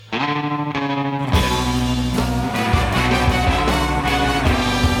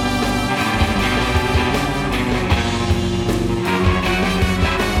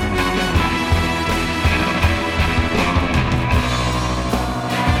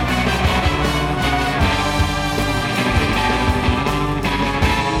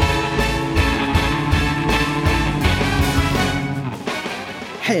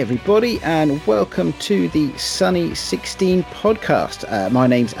everybody, and welcome to the Sunny 16 podcast. My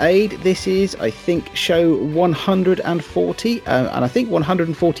name's Aid. This is, I think, show 140, and I think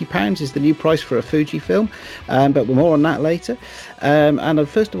 £140 is the new price for a Fuji film, but more on that later. And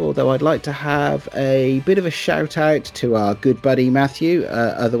first of all, though, I'd like to have a bit of a shout out to our good buddy Matthew,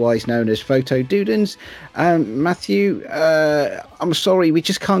 otherwise known as Photo Dudens. Matthew, I'm sorry, we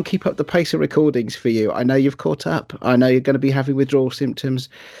just can't keep up the pace of recordings for you. I know you've caught up. I know you're going to be having withdrawal symptoms.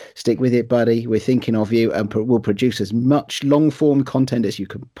 Stick with it, buddy. We're thinking of you, and we'll produce as much long-form content as you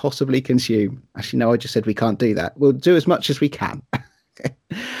can possibly consume. Actually, no, I just said we can't do that. We'll do as much as we can.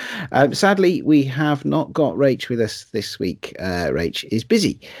 Sadly, we have not got Rach with us this week. Rach is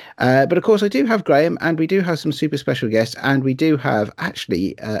busy. But of course, I do have Graham, and we do have some super special guests, and we do have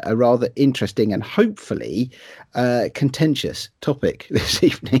actually a rather interesting and hopefully contentious topic this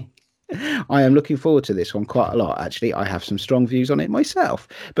evening. I am looking forward to this one quite a lot, actually. I have some strong views on it myself.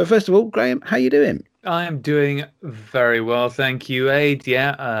 But first of all, Graham, how you doing? I'm doing very well, thank you, Aid.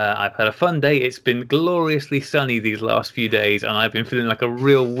 Yeah, I've had a fun day. It's been gloriously sunny these last few days, and I've been feeling like a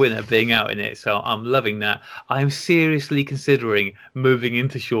real winner being out in it, so I'm loving that. I'm seriously considering moving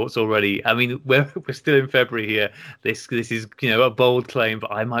into shorts already. I mean, we're still in February here. This is, a bold claim,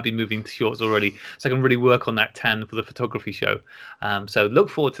 but I might be moving to shorts already, so I can really work on that tan for the photography show. So look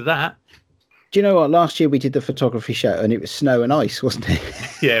forward to that. Do you know what? Last year we did the photography show and it was snow and ice, wasn't it?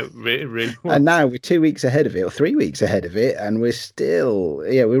 Yeah, really. And now we're 2 weeks ahead of it, or 3 weeks ahead of it, and we're still,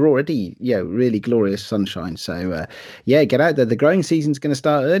 we're already, really glorious sunshine. So, get out there. The growing season's going to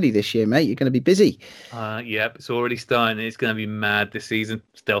start early this year, mate. You're going to be busy. Yep, it's already starting. It's going to be mad this season.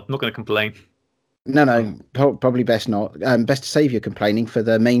 Still, not going to complain. No, probably best not. Best to save your complaining for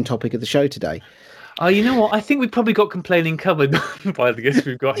the main topic of the show today. You know what? I think we've probably got complaining covered by the guests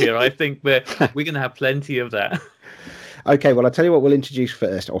we've got here. I think we're going to have plenty of that. Okay, well, I'll tell you what we'll introduce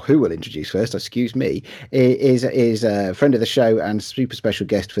first, or who will introduce first, excuse me, is a friend of the show and super special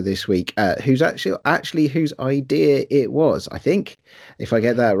guest for this week, who's actually whose idea it was, I think, if I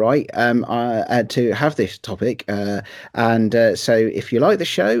get that right, to have this topic. So if you like the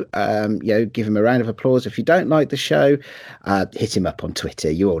show, give him a round of applause. If you don't like the show, hit him up on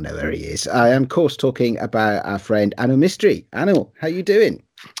Twitter. You all know where he is. I am, of course, talking about our friend Anil Mistry. Anil, how you doing?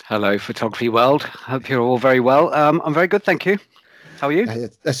 Hello, photography world. Hope you're all very well. I'm very good, thank you. How are you?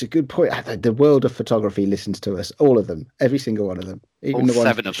 That's a good point. The world of photography listens to us, all of them, every single one of them, even the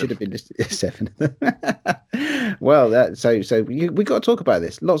ones that should have been listed. 7 of them. Well, so we got to talk about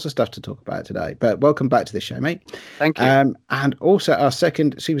this. Lots of stuff to talk about today. But welcome back to the show, mate. Thank you. And also our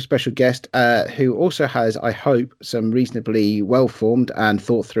second super special guest, who also has, I hope, some reasonably well-formed and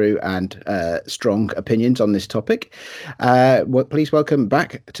thought through and strong opinions on this topic. Please welcome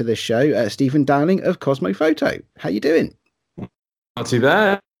back to the show, Stephen Dowling of Cosmo Photo. How you doing? Not too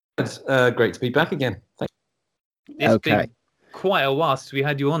bad. Great to be back again. It's been quite a while since we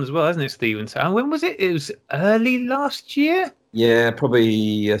had you on as well, hasn't it, Stephen? So when was it? It was early last year? Yeah,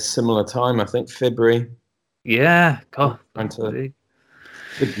 probably a similar time, I think, February. Yeah, God.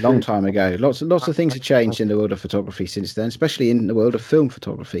 Long time ago. Lots of things have changed in the world of photography since then, especially in the world of film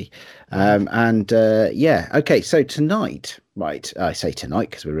photography. Okay, so tonight, right, I say tonight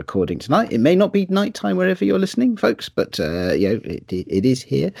because we're recording tonight. It may not be nighttime wherever you're listening, folks, but it is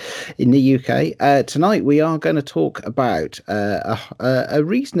here in the UK. Tonight we are going to talk about a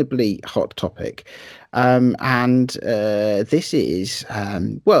reasonably hot topic. This is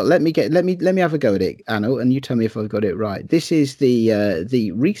let me have a go at it, Anil, and you tell me if I've got it right. This is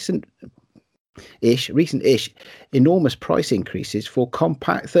the recent-ish enormous price increases for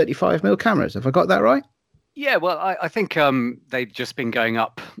compact 35mm cameras. Have I got that right? Yeah, well, I think they've just been going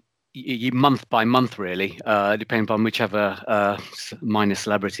up month by month, really, depending on whichever minor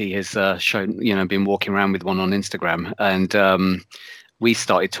celebrity has been walking around with one on Instagram. And we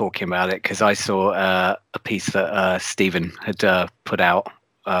started talking about it because I saw a piece that Stephen had put out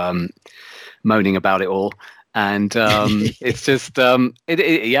moaning about it all. And it's just,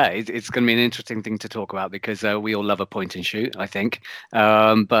 it's going to be an interesting thing to talk about because we all love a point and shoot, I think.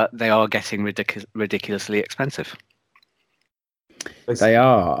 But they are getting ridiculously expensive. They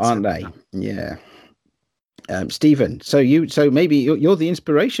are, aren't they? Yeah. Stephen, so maybe you're the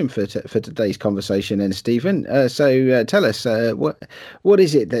inspiration for today's conversation, then, Stephen. So tell us, what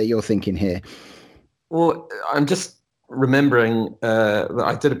is it that you're thinking here? Well, I'm just remembering that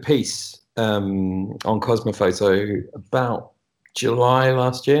I did a piece on Cosmo Photo about July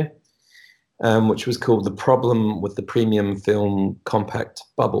last year, which was called "The Problem with the Premium Film Compact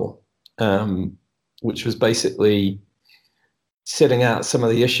Bubble," which was basically setting out some of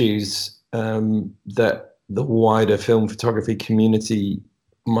the issues that the wider film photography community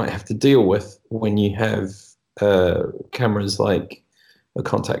might have to deal with when you have cameras like the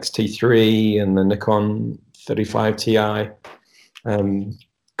Contax T3 and the Nikon 35 Ti,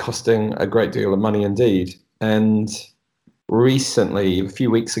 costing a great deal of money indeed. And recently, a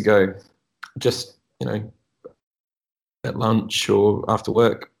few weeks ago, just, at lunch or after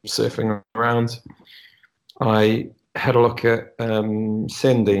work, surfing around, I had a look at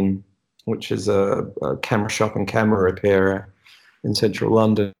Sending, which is a camera shop and camera repairer in central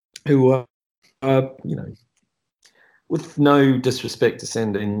London, who are, with no disrespect to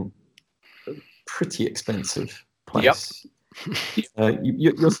Sending, a pretty expensive place. Yep.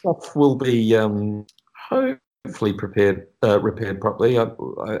 Your stuff will be hopefully repaired properly.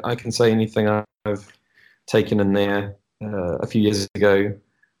 I can say anything I've taken in there a few years ago,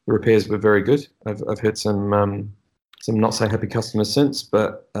 the repairs were very good. I've had some not so happy customers since,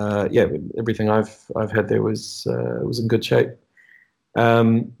 but everything I've had there was in good shape.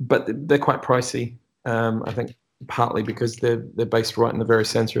 But they're quite pricey. I think partly because they're based right in the very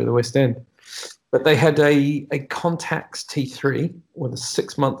centre of the West End. But they had a Contax T3 with a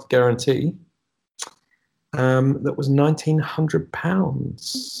 6-month guarantee that was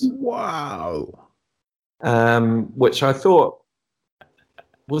 £1,900. Wow. Which I thought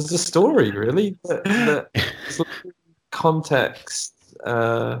was the story, really. That Contax,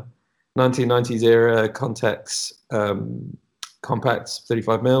 1990s era Contax compacts,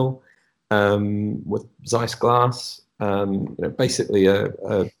 35mm, with Zeiss glass, basically a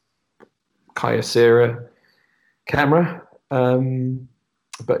Kyocera camera,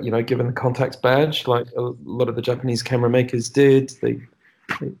 but given the Contax badge, like a lot of the Japanese camera makers did, they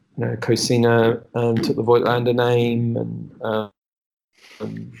Cosina took the Voigtlander name, and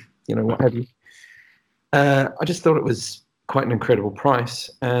what have you. I just thought it was quite an incredible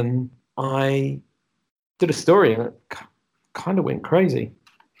price, and I did a story, and it kind of went crazy.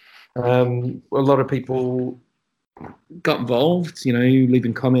 A lot of people got involved,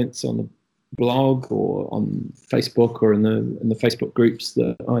 leaving comments on the blog or on Facebook or in the Facebook groups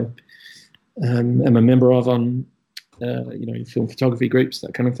that I am a member of, on film photography groups,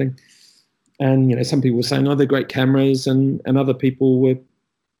 that kind of thing. And some people were saying, "Oh, they're great cameras," and other people were.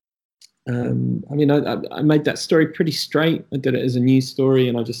 I made that story pretty straight. I did it as a news story,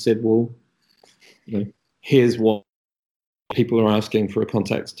 and I just said, "Well, here's what people are asking for a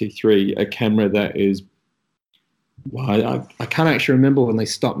Contax T3, a camera that is." Well, I can't actually remember when they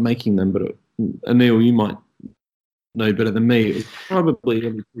stopped making them, but Anil, you might know better than me. It was probably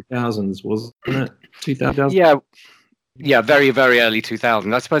early 2000s, wasn't it? 2000. Yeah, very, very early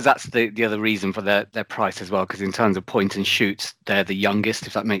 2000s. I suppose that's the other reason for their price as well, because in terms of point and shoots, they're the youngest,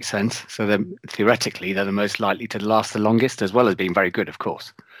 if that makes sense. So theoretically, they're the most likely to last the longest, as well as being very good, of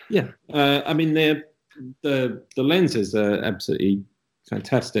course. Yeah, the lenses are absolutely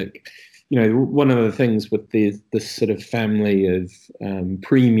fantastic. One of the things with this sort of family of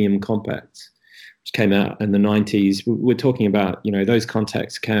premium compacts, which came out in the 90s, we're talking about, those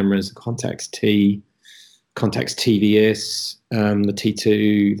Contax cameras, Contax T, Contax TVS, the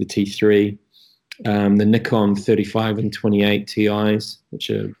T2, the T3, the Nikon 35 and 28 TIs, which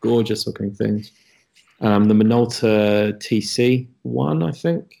are gorgeous looking things. The Minolta TC1, I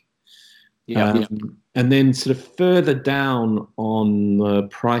think. Yeah. And then sort of further down on the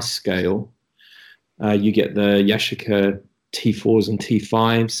price scale, you get the Yashica T4s and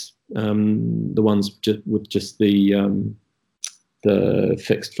T5s, the ones with just the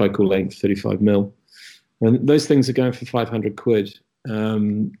fixed focal length 35mm. And those things are going for 500 quid.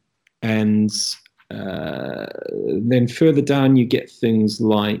 And then further down, you get things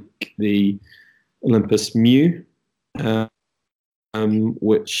like the Olympus Mu,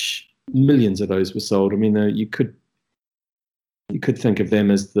 which millions of those were sold. I mean, you could think of them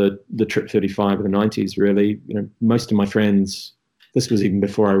as the Trip 35 of the 90s, really. Most of my friends, this was even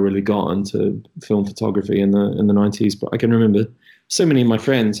before I really got into film photography in the 90s, but I can remember so many of my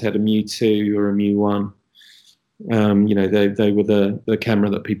friends had a Mu 2 or a Mu 1. They were the camera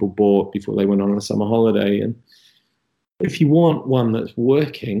that people bought before they went on a summer holiday. And if you want one that's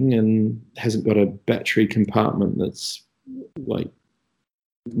working and hasn't got a battery compartment that's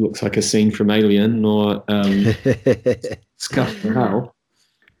looks like a scene from Alien or Scuff for Hell,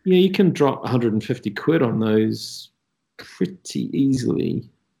 you can drop 150 quid on those pretty easily.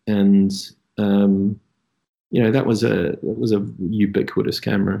 And that was a ubiquitous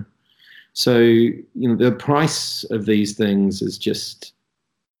camera. So the price of these things is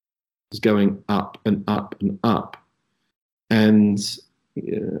going up and up and up, and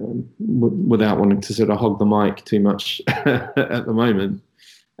without wanting to sort of hog the mic too much at the moment,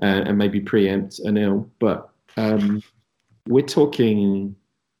 and maybe preempt Anil, but we're talking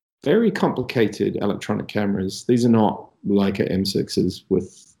very complicated electronic cameras. These are not Leica M6s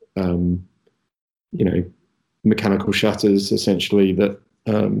with, mechanical shutters essentially that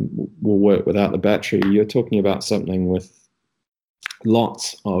will work without the battery. You're talking about something with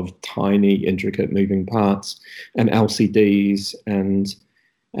lots of tiny, intricate moving parts and LCDs and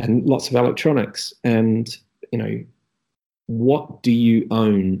lots of electronics. And, what do you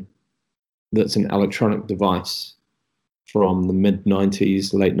own that's an electronic device from the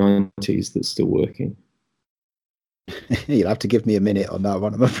mid-90s, late 90s that's still working? You'll have to give me a minute on that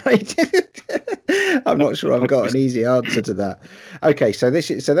one, I'm afraid. I'm not sure I've got an easy answer to that. Okay, so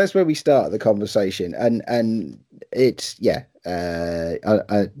that's where we start the conversation, and it's well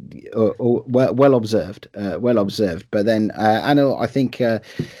observed. But then, Anil, I think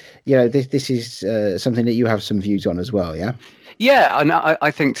this is something that you have some views on as well. Yeah, and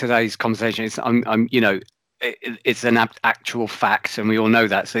I think today's conversation is it's an actual fact, and we all know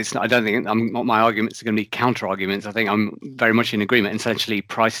that. So it's not, I don't think my arguments are going to be counter arguments. I think I'm very much in agreement. Essentially,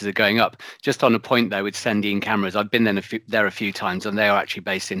 prices are going up. Just on a point there with Sendine cameras, I've been there a few times, and they are actually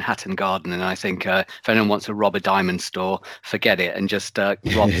based in Hatton Garden. And I think if anyone wants to rob a diamond store, forget it and just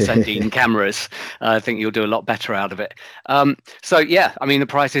rob Sendine cameras. I think you'll do a lot better out of it. So yeah, I mean the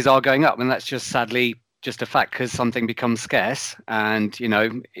prices are going up, and that's just sadly just a fact because something becomes scarce. And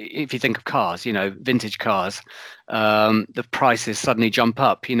if you think of cars, vintage cars, the prices suddenly jump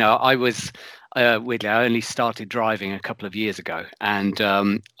up. I was weirdly, I only started driving a couple of years ago, and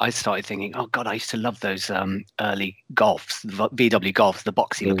I started thinking, oh god, I used to love those early Golfs, the VW Golfs, the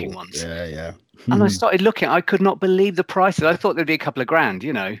boxy looking ones. Yeah. And I started looking, I could not believe the prices. I thought there'd be a couple of grand,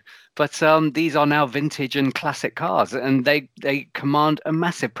 but these are now vintage and classic cars, and they command a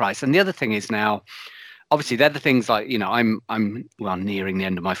massive price. And the other thing is now, obviously, they're the things like, I'm nearing the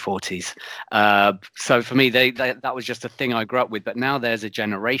end of my 40s. So for me, that was just a thing I grew up with. But now there's a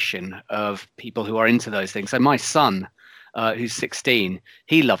generation of people who are into those things. So my son, who's 16,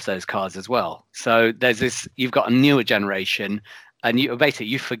 he loves those cars as well. So you've got a newer generation, and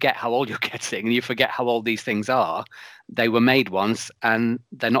you forget how old you're getting, and you forget how old these things are. They were made once, and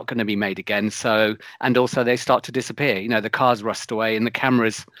they're not going to be made again. So, and also they start to disappear. The cars rust away, and the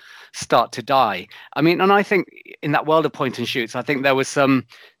cameras start to die. I mean, and I think in that world of point and shoots, I think there are some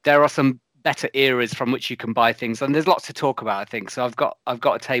better eras from which you can buy things, and there's lots to talk about, I think. So I've got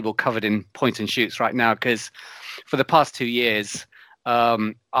a table covered in point and shoots right now, because for the past 2 years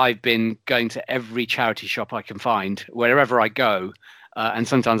I've been going to every charity shop I can find wherever I go. And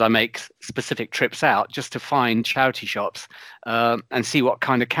sometimes I make specific trips out just to find charity shops and see what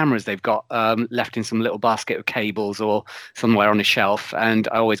kind of cameras they've got left in some little basket of cables or somewhere on a shelf. And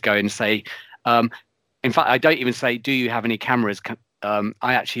I always go in and say, in fact, I don't even say, do you have any cameras? I'm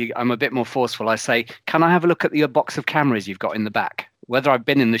a bit more forceful. I say, can I have a look at your box of cameras you've got in the back? Whether I've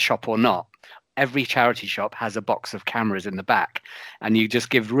been in the shop or not, every charity shop has a box of cameras in the back, and you just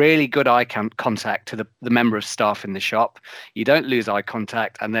give really good eye contact to the member of staff in the shop. You don't lose eye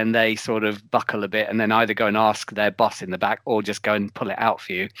contact, and then they sort of buckle a bit, and then either go and ask their boss in the back or just go and pull it out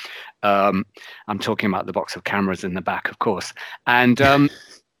for you. I'm talking about the box of cameras in the back, of course. And you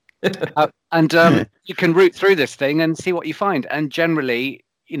can root through this thing and see what you find. And generally,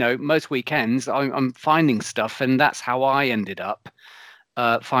 most weekends I'm finding stuff, and that's how I ended up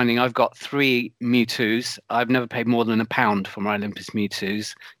finding. I've got 3 Mewtwo's. I've never paid more than £1 for my Olympus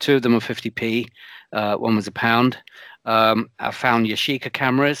Mewtwo's. 2 of them are 50p. One was £1. I found Yashica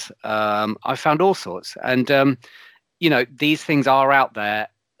cameras. I found all sorts. And, these things are out there.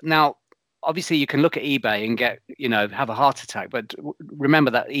 Now, obviously, you can look at eBay and get, have a heart attack. But remember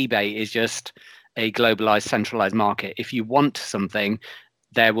that eBay is just a globalized, centralized market. If you want something,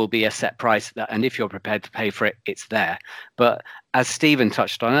 there will be a set price, and if you're prepared to pay for it, it's there. But as Stephen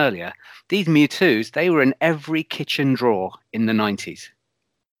touched on earlier, these Mewtwo's, they were in every kitchen drawer in the 90s.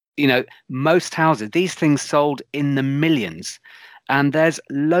 Most houses, these things sold in the millions, and there's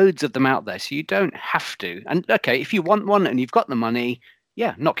loads of them out there. So you don't have to. And okay, if you want one and you've got the money,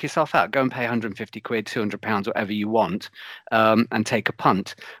 yeah, knock yourself out. Go and pay 150 quid, £200, whatever you want, and take a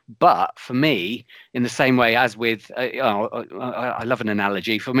punt. But for me, in the same way as with, I love an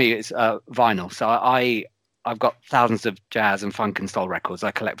analogy. For me, it's vinyl. So I've got thousands of jazz and funk and soul records.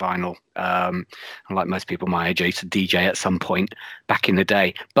 I collect vinyl. Like most people my age, I used to DJ at some point back in the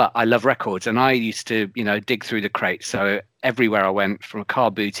day. But I love records, and I used to, dig through the crates. So everywhere I went, from a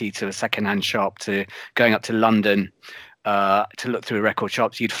car booty to a secondhand shop to going up to London, to look through record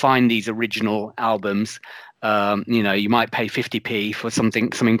shops, you'd find these original albums. You might pay 50p for some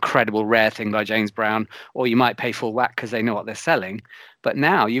incredible rare thing by James Brown, or you might pay full whack because they know what they're selling. But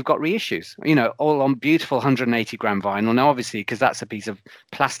now you've got reissues, all on beautiful 180 gram vinyl. Now, obviously, because that's a piece of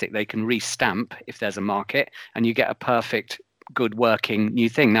plastic, they can restamp if there's a market, and you get a perfect, good working new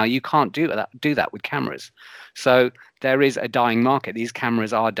thing. Now, you can't do that with cameras. So there is a dying market. These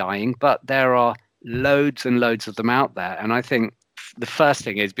cameras are dying, but there are loads and loads of them out there. And I think the first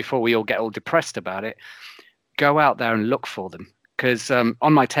thing is, before we all get all depressed about it, go out there and look for them. Because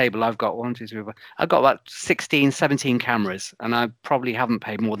on my table, I've got I've got about 16, 17 cameras, and I probably haven't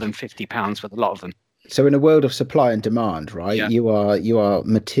paid more than £50 for a lot of them. So in a world of supply and demand, right, Yeah. you are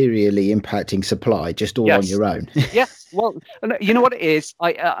materially impacting supply just all on your own. Yeah. Well, you know what it is?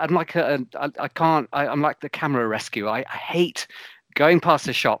 I'm like I'm like the camera rescue. I hate going past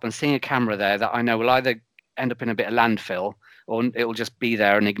a shop and seeing a camera there that I know will either end up in a bit of landfill or it will just be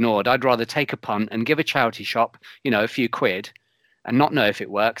there and ignored. I'd rather take a punt and give a charity shop, a few quid, and not know if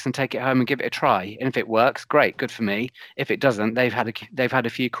it works, and take it home and give it a try. And if it works, great, good for me. If it doesn't, they've had a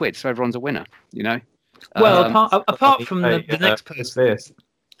few quid, so everyone's a winner. Well, apart from the next person. Spears.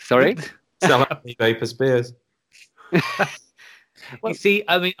 Sorry, Sell up eBay for Spears. You see,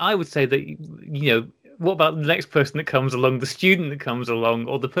 I mean, I would say that what about the next person that comes along, the student that comes along,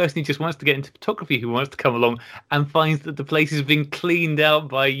 or the person who just wants to get into photography who wants to come along and finds that the place has been cleaned out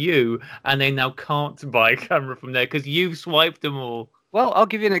by you and they now can't buy a camera from there because you've swiped them all? Well, I'll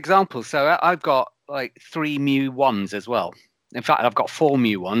give you an example. So I've got like 3 Mu 1s as well. In fact, I've got 4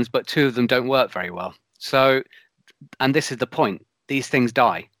 Mu 1s, but 2 of them don't work very well. So, and this is the point, these things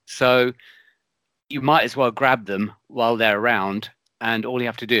die. So you might as well grab them while they're around, and all you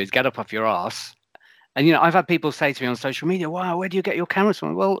have to do is get up off your ass. And I've had people say to me on social media, "Wow, where do you get your cameras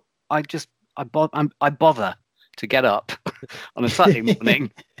from?" Well, I bother to get up on a Saturday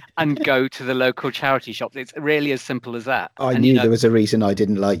morning and go to the local charity shop. It's really as simple as that. I knew there was a reason I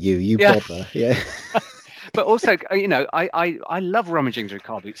didn't like you. You bother, yeah. But also, I love rummaging through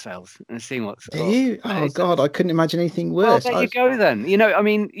car boot sales and seeing what's. Do you? Oh God, I couldn't imagine anything worse. Well, there you go then.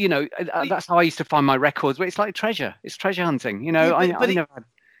 That's how I used to find my records. But it's like treasure. It's treasure hunting. I never had.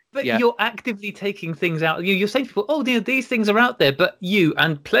 But you're actively taking things out. You're saying to people, "Oh, these things are out there," but you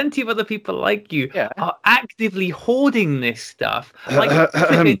and plenty of other people like you are actively hoarding this stuff. Like,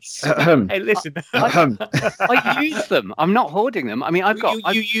 hey, listen, I use them. I'm not hoarding them. I mean,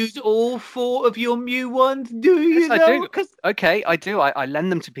 You use all 4 of your Mu 1s, do you? Yes, I do. Okay, I do. I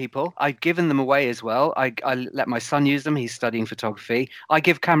lend them to people. I've given them away as well. I let my son use them. He's studying photography. I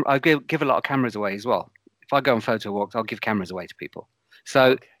give a lot of cameras away as well. If I go on photo walks, I'll give cameras away to people.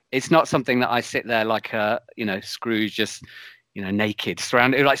 So. It's not something that I sit there like Scrooge, just naked,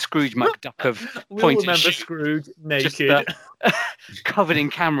 surrounded like Scrooge McDuck of pointed remember Scrooge naked, covered in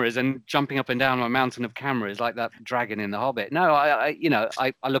cameras and jumping up and down on a mountain of cameras like that dragon in The Hobbit. No, I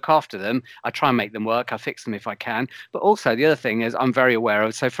look after them. I try and make them work. I fix them if I can. But also the other thing is I'm very aware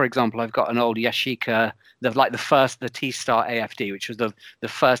of. So for example, I've got an old Yashica, the T-Star AFD, which was the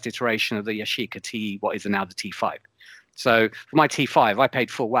first iteration of the Yashica T, what is now the T5. So for my T5, I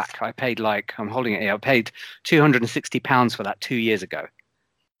paid full whack. I paid I'm holding it here. I paid £260 for that 2 years ago.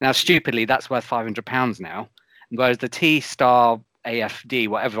 Now, stupidly, that's worth £500 now. Whereas the T-Star AFD,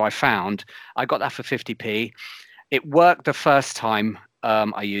 whatever I found, I got that for 50p. It worked the first time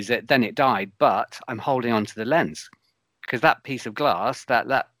I used it, then it died. But I'm holding on to the lens because that piece of glass,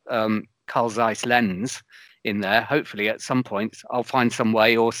 that Carl Zeiss lens in there, hopefully at some point I'll find some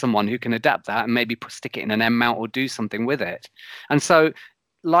way or someone who can adapt that and maybe stick it in an M mount or do something with it. And so,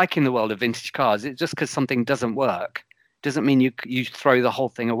 like in the world of vintage cars, it's just because something doesn't work doesn't mean you throw the whole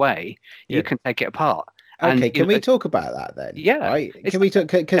thing away. You can take it apart. Okay, can we talk about that then? Yeah. Right. Can we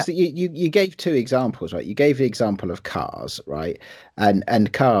talk, because you gave 2 examples, right? You gave the example of cars, right?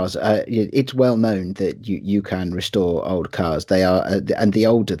 And cars, it's well known that you can restore old cars. They are, and the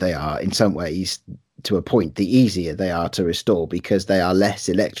older they are, in some ways, to a point, the easier they are to restore because they are less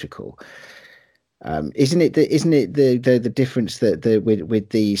electrical. Isn't it the difference that with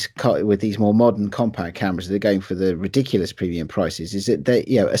these more modern compact cameras, they're going for the ridiculous premium prices? Is that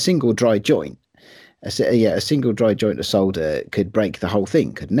a single dry joint, a single dry joint of solder could break the whole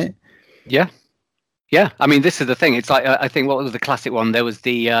thing, couldn't it? Yeah. I mean, this is the thing. It's like I think what was the classic one? There was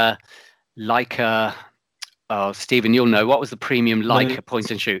the Leica. Oh, Stephen, you'll know. What was the premium Leica point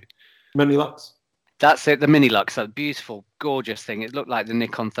and shoot? Minilux. That's it, the Minilux, that beautiful, gorgeous thing. It looked like the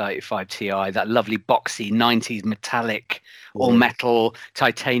Nikon 35 Ti, that lovely boxy 90s metallic, all metal,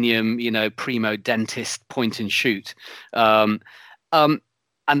 titanium, primo dentist point and shoot. And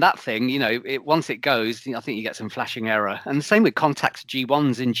And that thing, once it goes, I think you get some flashing error. And the same with Contax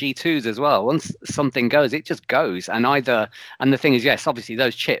G1s and G2s as well. Once something goes, it just goes. And the thing is, yes, obviously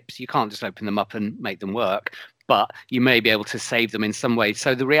those chips, you can't just open them up and make them work, but you may be able to save them in some way.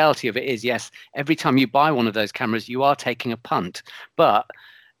 So the reality of it is, yes, every time you buy one of those cameras, you are taking a punt. But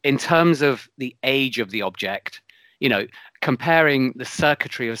in terms of the age of the object, comparing the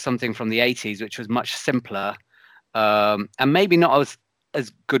circuitry of something from the 80s, which was much simpler, and maybe not as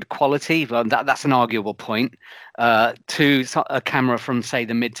good quality, but that's an arguable point, to a camera from, say,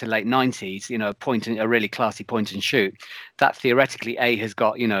 the mid to late 90s, a really classy point and shoot, that theoretically has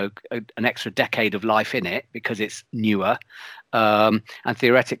got an extra decade of life in it because it's newer, and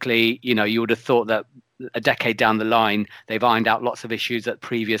theoretically you would have thought that a decade down the line they've ironed out lots of issues that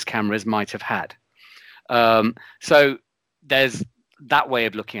previous cameras might have had. So there's that way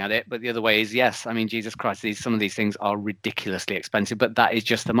of looking at it, but the other way is, yes, I mean, Jesus Christ, some of these things are ridiculously expensive, but that is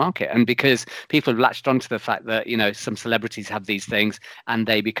just the market. And because people have latched onto the fact that some celebrities have these things and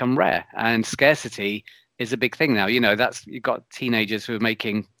they become rare, and scarcity is a big thing now. You've got teenagers who are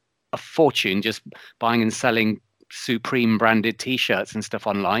making a fortune just buying and selling Supreme branded T-shirts and stuff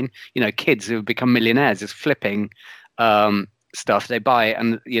online. Kids who have become millionaires just flipping stuff. They buy it,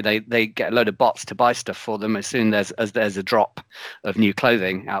 and they get a load of bots to buy stuff for them as soon as there's a drop of new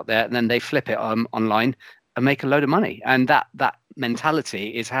clothing out there, and then they flip it online and make a load of money. And that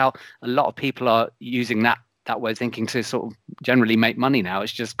mentality is how a lot of people are using that way of thinking to sort of generally make money now.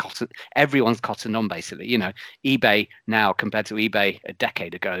 It's just everyone's cotton on, basically. eBay now compared to eBay a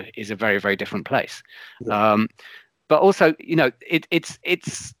decade ago is a very, very different place. Yeah. But also,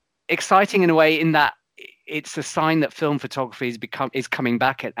 it's exciting in a way in that it's a sign that film photography is coming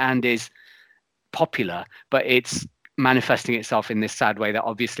back and is popular, but it's manifesting itself in this sad way that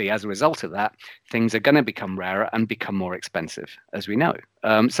obviously as a result of that, things are going to become rarer and become more expensive, as we know.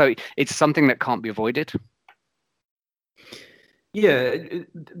 So it's something that can't be avoided. Yeah,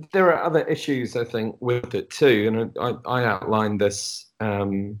 there are other issues, I think, with it too, and I outlined this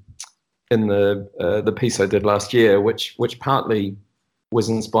in the piece I did last year, which partly was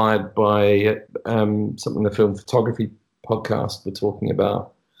inspired by something the Film Photography podcast were talking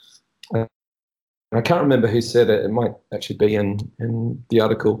about. I can't remember who said it. It might actually be in the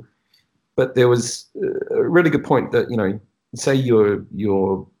article, but there was a really good point that say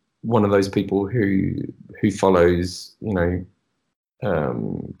you're one of those people who follows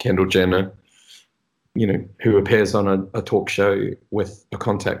Kendall Jenner, who appears on a talk show with a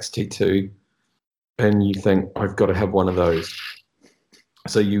Contax T2, and you think, I've got to have one of those.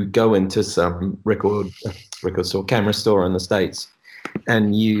 So you go into some record store, camera store in the States,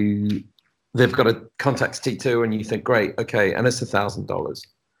 and they've got a Contax T2, and you think, great, okay, and it's $1,000.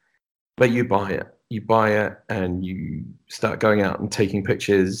 But you buy it, and you start going out and taking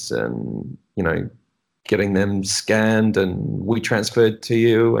pictures and, getting them scanned and WeTransferred to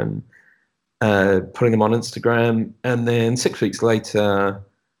you and putting them on Instagram. And then 6 weeks later,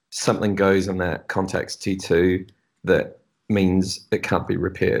 something goes on that Contax T2 that means it can't be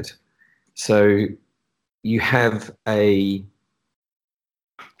repaired. So you have a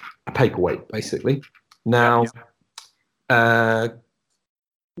paperweight, basically. Now,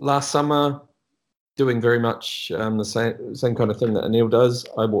 last summer, doing very much the same kind of thing that Anil does,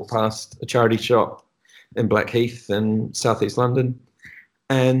 I walked past a charity shop in Blackheath in southeast London,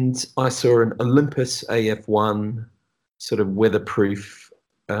 and I saw an Olympus AF1 sort of weatherproof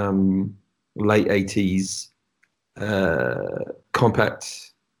late 80s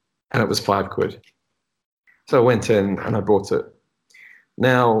compact, and it was £5. So I went in and I bought it.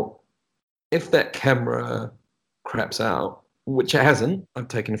 Now, if that camera craps out, which it hasn't, I've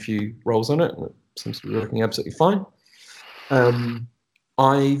taken a few rolls on it and it seems to be working absolutely fine.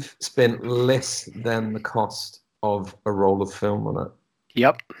 I've spent less than the cost of a roll of film on it.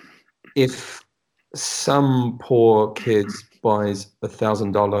 Yep. If some poor kid buys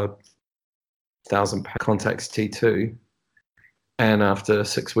 £1,000 £1,000 Contax T2, and after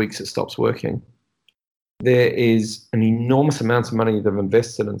 6 weeks it stops working, there is an enormous amount of money they've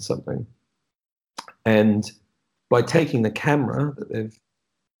invested in something. And by taking the camera that they've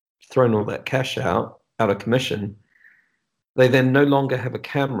thrown all that cash out of commission, they then no longer have a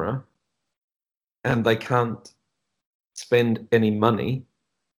camera, and they can't spend any money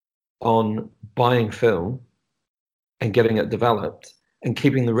on buying film and getting it developed and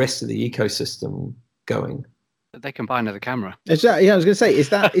keeping the rest of the ecosystem going. They can buy another camera. Exactly. Yeah, I was going to say, is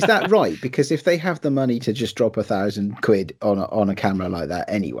that right? Because if they have the money to just drop £1,000 on a camera like that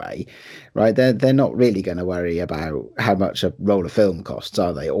anyway, right? They're not really going to worry about how much a roll of film costs,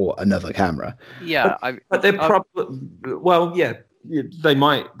 are they? Or another camera. Yeah, but they're probably, well, yeah, they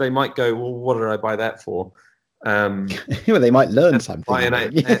might go, well, what did I buy that for? Well, they might learn something. Buy an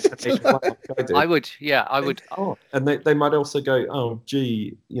I would. Oh, and they might also go, oh,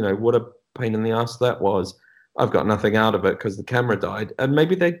 gee, what a pain in the ass that was. I've got nothing out of it because the camera died, and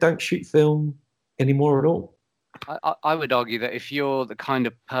maybe they don't shoot film anymore at all. I would argue that if you're the kind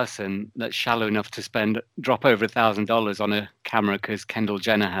of person that's shallow enough to drop over $1,000 on a camera because Kendall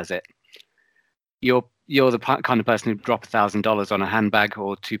Jenner has it, you're the kind of person who'd drop $1,000 on a handbag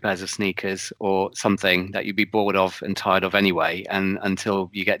or 2 pairs of sneakers or something that you'd be bored of and tired of anyway, and until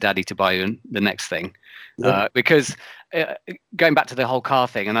you get daddy to buy you the next thing. Yeah. Because going back to the whole car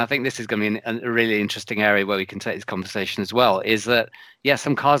thing, and I think this is going to be a really interesting area where we can take this conversation as well, is that,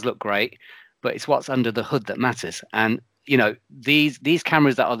 some cars look great, but it's what's under the hood that matters. And these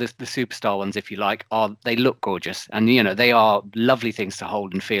cameras that are the superstar ones, if you like, they look gorgeous, and they are lovely things to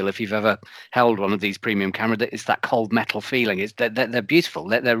hold and feel. If you've ever held one of these premium cameras, it's that cold metal feeling. They're beautiful.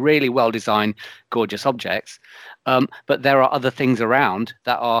 They're really well designed, gorgeous objects. But there are other things around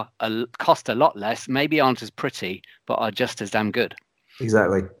that cost a lot less, maybe aren't as pretty, but are just as damn good.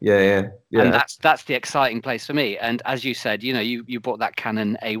 Exactly. Yeah. And that's the exciting place for me. And as you said, you bought that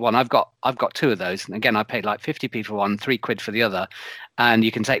Canon A1. I've got 2 of those. And again, I paid like 50p for one, £3 for the other. And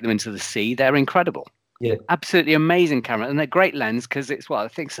you can take them into the sea. They're incredible. Yeah. Absolutely amazing camera. And they're great lens because I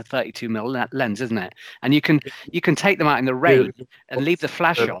think it's a 32mm lens, isn't it? And you can take them out in the rain and leave the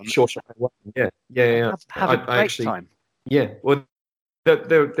flash on. Sure. Yeah. Have a great time. Yeah. Well,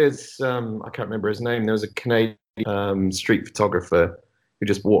 there's I can't remember his name. There was a Canadian street photographer who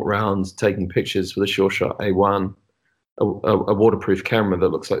just walked around taking pictures with a Sure Shot A1, a waterproof camera that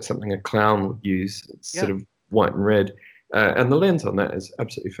looks like something a clown would use. It's sort of white and red. And the lens on that is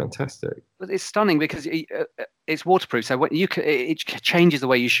absolutely fantastic. But it's stunning because it's waterproof, so it changes the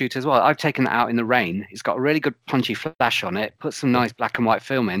way you shoot as well. I've taken it out in the rain. It's got a really good punchy flash on it. Put some nice black and white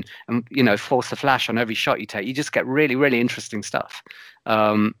film in, and force the flash on every shot you take. You just get really, really interesting stuff.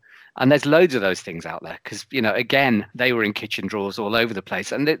 And there's loads of those things out there because, again, they were in kitchen drawers all over the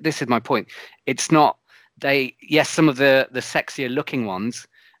place. And this is my point. It's not some of the sexier looking ones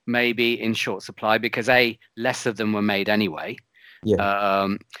may be in short supply because A, less of them were made anyway. Yeah.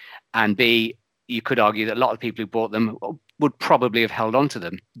 And B, you could argue that a lot of people who bought them would probably have held on to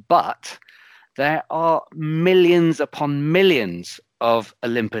them. But there are millions upon millions of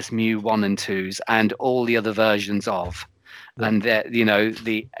Olympus Mu 1 and 2s and all the other versions of. Yeah. And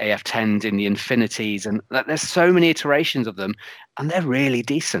the AF10s in the infinities, and there's so many iterations of them, and they're really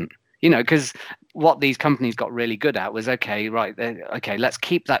decent. Because what these companies got really good at was, let's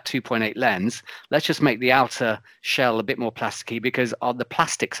keep that 2.8 lens. Let's just make the outer shell a bit more plasticky because the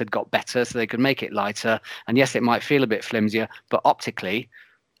plastics had got better, so they could make it lighter. And yes, it might feel a bit flimsier, but optically,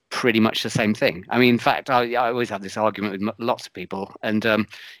 pretty much the same thing. I mean, in fact, I always have this argument with lots of people, and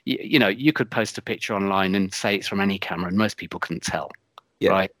you could post a picture online and say it's from any camera, and most people couldn't tell. Yeah.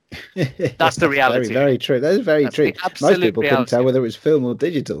 Right. That's the reality. Very, very true. That's very true. Most people couldn't tell whether it was film or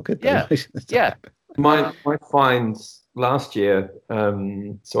digital, could they? Yeah. My finds last year.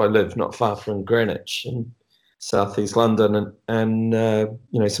 So I live not far from Greenwich in southeast London, and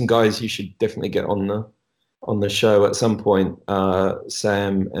some guys you should definitely get on the show at some point.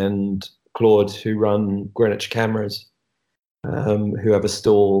 Sam and Claude, who run Greenwich Cameras, who have a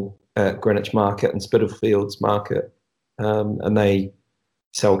stall at Greenwich Market and Spitalfields Market, and they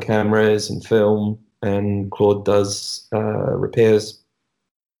sell cameras and film, and Claude does repairs.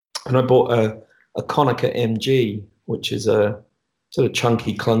 And I bought a Konica MG, which is a sort of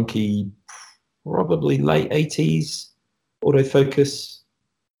chunky, clunky, probably late 80s autofocus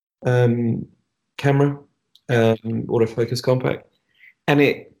camera, autofocus compact. And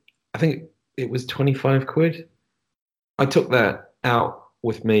I think it was 25 quid. I took that out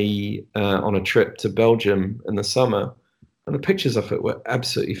with me on a trip to Belgium in the summer, and the pictures of it were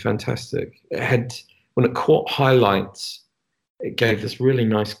absolutely fantastic. When it caught highlights, it gave this really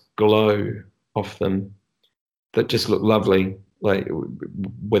nice glow off them that just looked lovely, like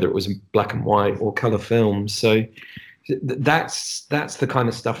whether it was black and white or color film. So that's the kind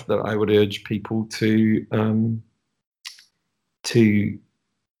of stuff that I would urge people to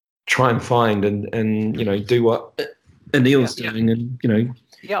try and find and do what Anil's doing, and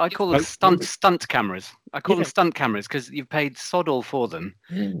Yeah, I call them stunt cameras. I call them stunt cameras because you've paid sod all for them.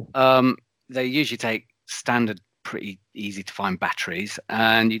 They usually take standard, pretty easy to find batteries,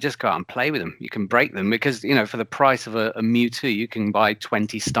 and you just go out and play with them. You can break them because for the price of a Mu2, you can buy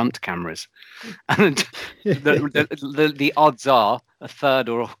 20 stunt cameras, and the odds are a third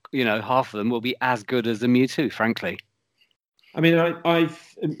or half of them will be as good as the Mu2. Frankly, I mean,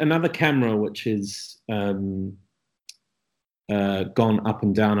 I've another camera which is gone up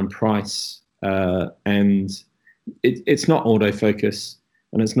and down in price, and it's not autofocus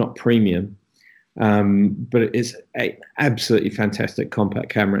and it's not premium, but it is an absolutely fantastic compact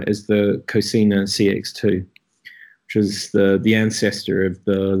camera. Is the Cosina CX2, which is the ancestor of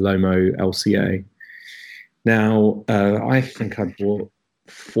the Lomo LCA. Now, I think I bought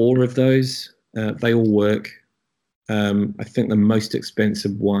 4 of those. They all work. I think the most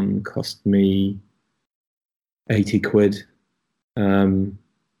expensive one cost me 80 quid.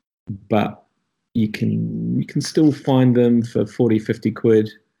 But you can still find them for 40, 50 quid.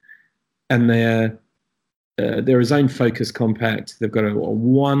 And they're a zone focus compact. They've got a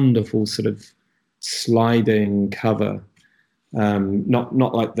wonderful sort of sliding cover. Not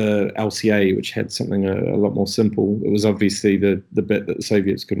like the LCA, which had something a lot more simple. It was obviously the bit that the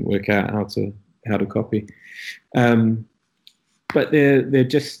Soviets couldn't work out how to copy. But they're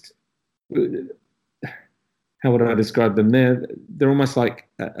just, how would I describe them? They're almost like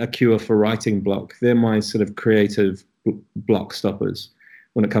a cure for writing block. They're my sort of creative block stoppers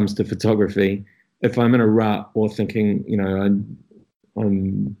when it comes to photography. If I'm in a rut or thinking,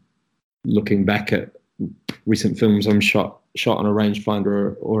 I'm looking back at recent films I'm shot on a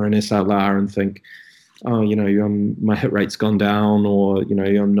rangefinder or an SLR and think, my hit rate's gone down, or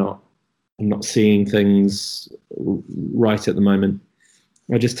I'm not seeing things right at the moment.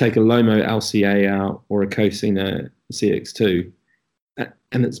 I just take a Lomo LCA out or a Cosina CX2,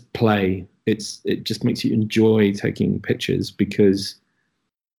 and it's play. It just makes you enjoy taking pictures because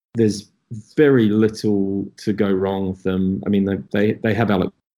there's very little to go wrong with them. I mean, they have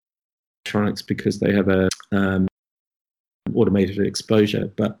electronics because they have a automated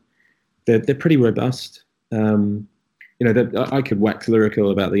exposure, but they're pretty robust. I could wax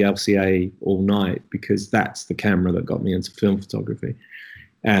lyrical about the LCA all night because that's the camera that got me into film photography.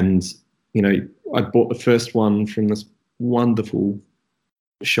 And I bought the first one from this wonderful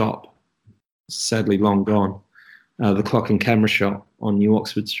shop, sadly long gone, the Clock and Camera Shop on New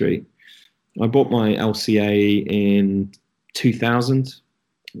Oxford Street. I bought my LCA in 2000,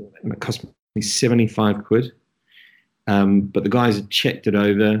 and it cost me 75 quid. But the guys had checked it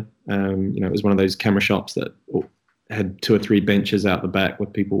over. It was one of those camera shops that had 2 or 3 benches out the back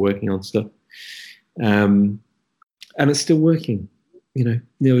with people working on stuff. And it's still working.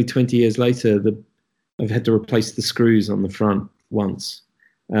 Nearly 20 years later, I've had to replace the screws on the front once.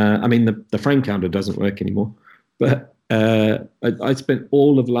 The frame counter doesn't work anymore. But I spent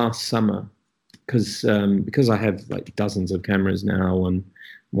all of last summer because I have like dozens of cameras now, and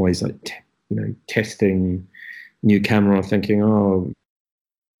I'm always testing new camera, thinking,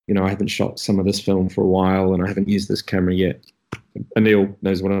 I haven't shot some of this film for a while, and I haven't used this camera yet. Anil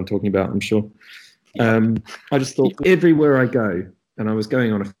knows what I'm talking about, I'm sure. I just thought everywhere I go, and I was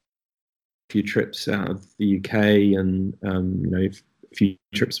going on a few trips out of the UK and a few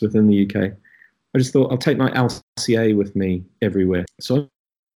trips within the UK. I just thought I'll take my LCA with me everywhere. So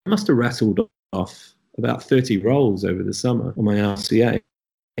I must have rattled off about 30 rolls over the summer on my LCA,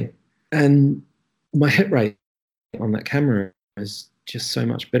 and my hit rate on that camera is just so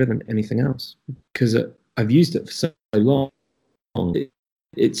much better than anything else because I've used it for so long.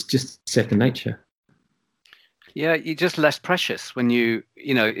 It's just second nature. Yeah, you're just less precious when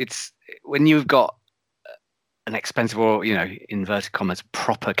it's when you've got an expensive or, inverted commas,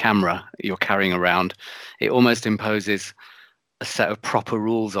 proper camera you're carrying around. It almost imposes a set of proper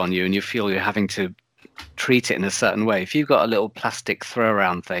rules on you, and you feel you're having to treat it in a certain way. If you've got a little plastic throw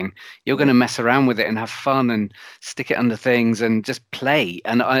around thing, you're going to mess around with it and have fun and stick it under things and just play.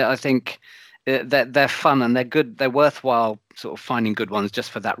 And I think that they're fun and they're good. They're worthwhile sort of finding good ones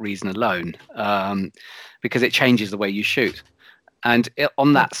just for that reason alone, because it changes the way you shoot. And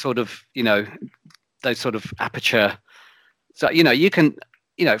on that sort of, those sort of aperture, so, you can,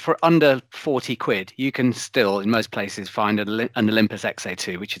 for under 40 quid, you can still in most places find an Olympus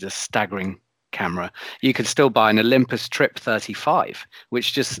XA2, which is a staggering camera. You could still buy an Olympus Trip 35,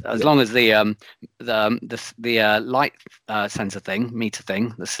 which just as long as the light sensor meter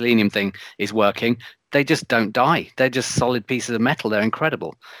thing, the selenium thing is working, they just don't die. They're just solid pieces of metal. They're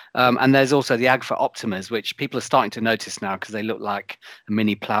incredible. And there's also the Agfa Optimas, which people are starting to notice now because they look like a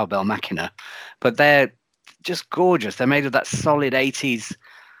mini Plowbell Machina, but they're just gorgeous. They're made of that solid 80s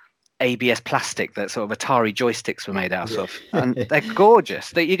ABS plastic that sort of Atari joysticks were made out of, and they're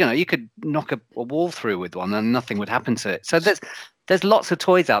gorgeous. You could knock a wall through with one and nothing would happen to it. So there's lots of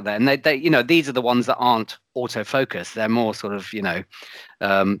toys out there, and they these are the ones that aren't autofocus. They're more sort of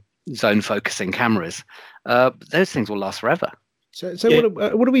zone focusing cameras. Those things will last forever. So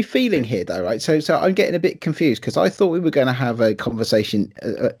what are we feeling here, though, right? So I'm getting a bit confused because I thought we were going to have a conversation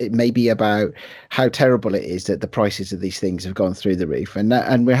maybe about how terrible it is that the prices of these things have gone through the roof, and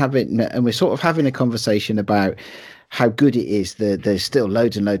we're sort of having a conversation about how good it is that there's still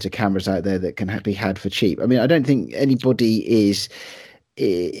loads and loads of cameras out there that can be had for cheap. I mean, I don't think anybody is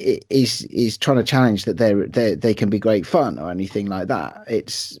trying to challenge that they can be great fun or anything like that.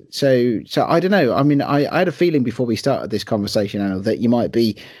 It's so I don't know. I mean, I had a feeling before we started this conversation, Anna, that you might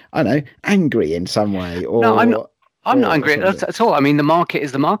be, I don't know, angry in some way. Or no, I'm not angry at all. I mean, the market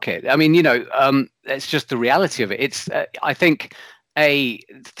is the market. I mean, it's just the reality of it. It's I think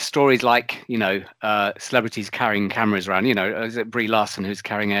stories like celebrities carrying cameras around. Is it Brie Larson who's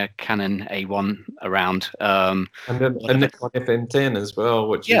carrying a Canon A1 around? And then a Nikon FM10 as well,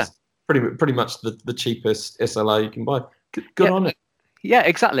 which is pretty much the cheapest SLR you can buy. Good on it. Yeah,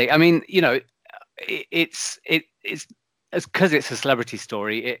 exactly. I mean, it's because it's a celebrity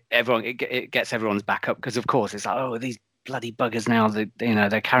story. It gets everyone's back up because, of course, it's like, oh, these bloody buggers now.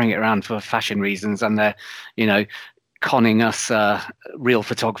 They're carrying it around for fashion reasons, and they're conning us real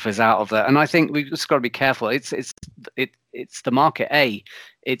photographers out of that. And I think we've just got to be careful. It's the market.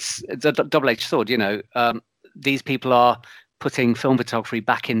 It's a double-edged sword. These people are putting film photography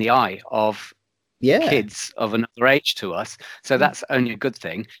back in the eye of kids of another age to us. So that's only a good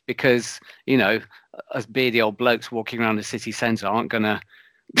thing because us beardy old blokes walking around the city centre aren't going to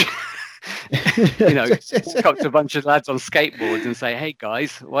walk up to a bunch of lads on skateboards and say, hey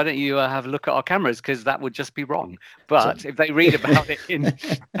guys, why don't you have a look at our cameras, because that would just be wrong. But if they read about it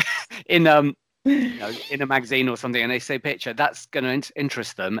in a magazine or something and they say picture, that's going to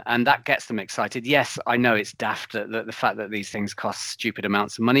interest them and that gets them excited. Yes, I know it's daft that the fact that these things cost stupid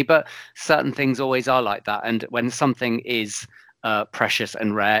amounts of money, but certain things always are like that. And when something is precious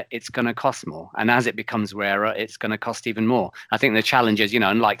and rare, it's going to cost more, and as it becomes rarer, it's going to cost even more. I think the challenge is,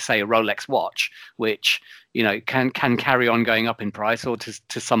 unlike say a Rolex watch, which can carry on going up in price, or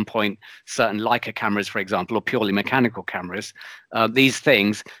to some point certain Leica cameras, for example, or purely mechanical cameras, these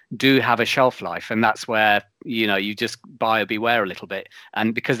things do have a shelf life, and that's where you just buyer beware a little bit.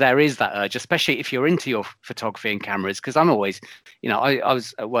 And because there is that urge, especially if you're into your photography and cameras, because I'm always, I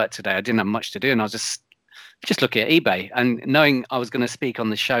was at work today, I didn't have much to do, and I was just looking at eBay, and knowing I was going to speak on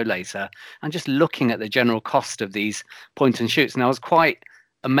the show later, and just looking at the general cost of these point and shoots, and I was quite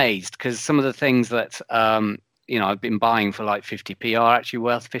amazed because some of the things that I've been buying for like 50p are actually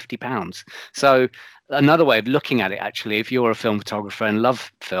worth £50. So another way of looking at it, actually, if you're a film photographer and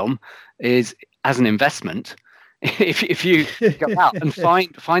love film, is as an investment. If you go out and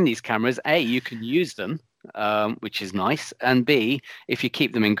find these cameras, A, you can use them, which is nice, and B, if you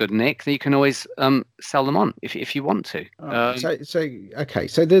keep them in good nick, then you can always sell them on if you want to.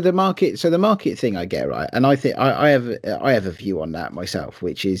 So the market thing I get, right, and I think I have a view on that myself,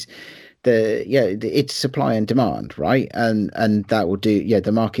 which is it's supply and demand, right, and that will do.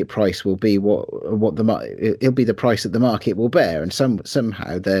 The market price will be what it'll be the price that the market will bear, and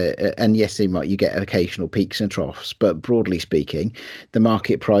somehow and yes, you get occasional peaks and troughs, but broadly speaking, the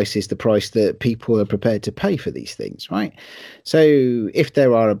market price is the price that people are prepared to pay for these things, right? So if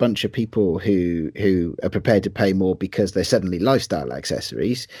there are a bunch of people who are prepared to pay more because they're suddenly lifestyle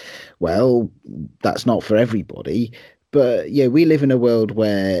accessories, well, that's not for everybody. But we live in a world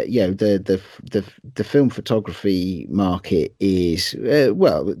where the film photography market is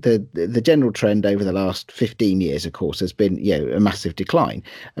the general trend over the last 15 years, of course, has been a massive decline.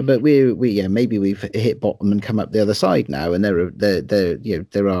 But maybe we've hit bottom and come up the other side now, and there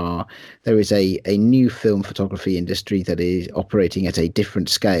is a new film photography industry that is operating at a different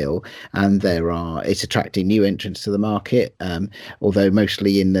scale, and it's attracting new entrants to the market, although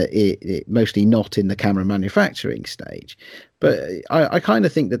mostly not in the camera manufacturing stage. But I kind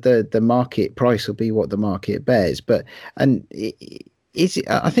of think that the market price will be what the market bears. I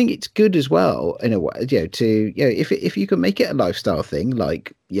think it's good as well in a way, if you can make it a lifestyle thing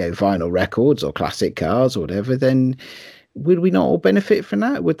like vinyl records or classic cars or whatever, then would we not all benefit from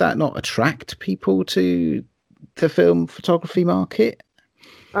that? Would that not attract people to the film photography market?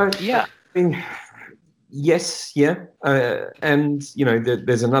 Yeah, I mean, yes, yeah, and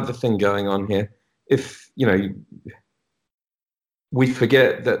there's another thing going on here. If we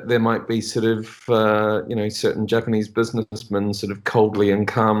forget that there might be sort of, certain Japanese businessmen sort of coldly and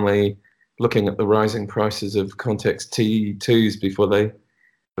calmly looking at the rising prices of Contax T2s before they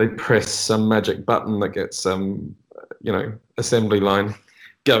press some magic button that gets some, assembly line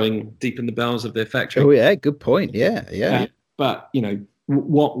going deep in the bowels of their factory. Oh yeah, good point. Yeah. But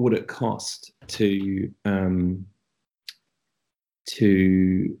what would it cost to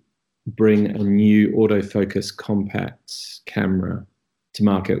bring a new autofocus compact camera to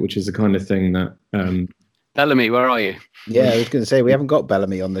market, which is the kind of thing that Bellamy, where are you? Yeah, I was going to say we haven't got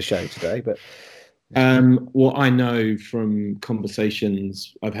Bellamy on the show today, but what I know from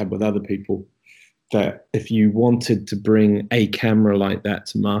conversations I've had with other people, that if you wanted to bring a camera like that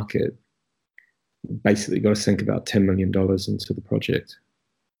to market, basically got to sink about $10 million into the project.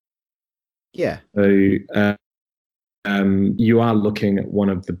 Yeah. So you are looking at one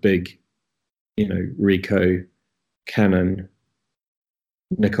of the big, Ricoh, Canon,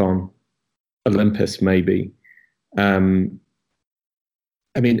 Nikon, Olympus, maybe.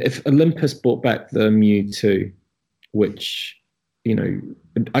 If Olympus brought back the Mu 2, which,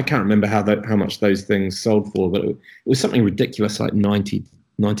 I can't remember how much those things sold for, but it was something ridiculous, like 90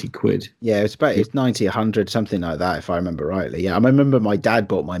 quid. Yeah, it's 90, 100, something like that, if I remember rightly. Yeah, I remember my dad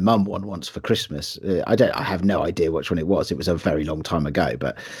bought my mum one once for Christmas. I have no idea which one it was. It was a very long time ago,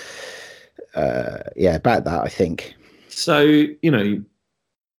 but about that, I think. So,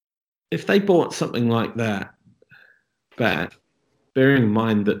 if they bought something like that back, bearing in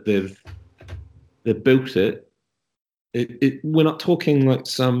mind that they've built it, we're not talking like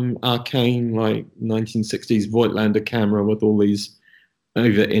some arcane, like 1960s Voigtlander camera with all these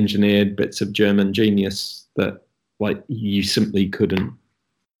over-engineered bits of German genius that like you simply couldn't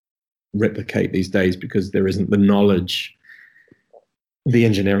replicate these days because there isn't the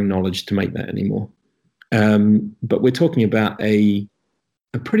engineering knowledge to make that anymore. But we're talking about a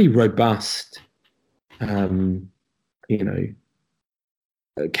pretty robust,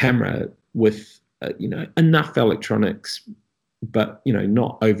 camera with enough electronics, but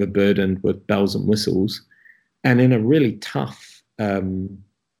not overburdened with bells and whistles, and in a really tough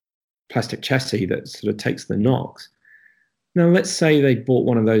plastic chassis that sort of takes the knocks. Now, let's say they bought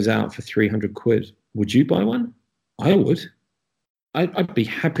one of those out for 300 quid. Would you buy one? I would. I'd be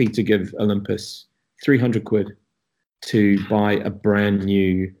happy to give Olympus 300 quid to buy a brand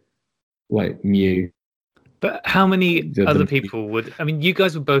new, like, Mu. But how many other people would? I mean, you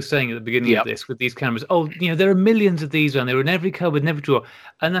guys were both saying at the beginning of this with these cameras, there are millions of these around. They're in every cupboard, in every drawer,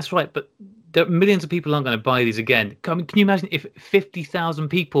 and that's right. But millions of people aren't going to buy these again. I mean, can you imagine if 50,000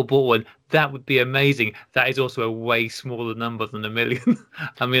 people bought one? That would be amazing. That is also a way smaller number than a million.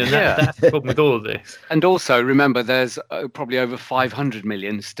 I mean, that's the problem with all of this. And also, remember, there's probably over 500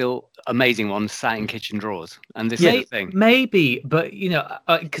 million still amazing ones sat in kitchen drawers. And this is the thing. Maybe, but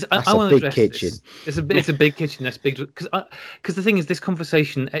because I want to address kitchen. This. It's a big kitchen. That's big. Because the thing is, this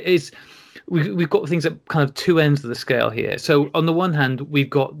conversation is. We've got things at kind of two ends of the scale here. So on the one hand, we've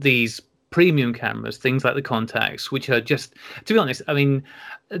got these premium cameras, things like the Contacts, which are just, to be honest, I mean,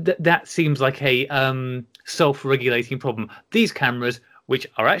 that seems like a self-regulating problem. These cameras, which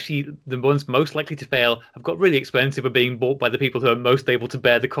are actually the ones most likely to fail, have got really expensive, are being bought by the people who are most able to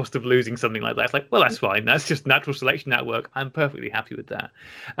bear the cost of losing something like that. It's like, well, that's fine. That's just natural selection at work. I'm perfectly happy with that.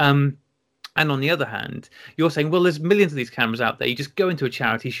 And on the other hand, you're saying, well, there's millions of these cameras out there. You just go into a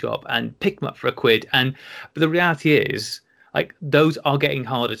charity shop and pick them up for £1. But the reality is, like, those are getting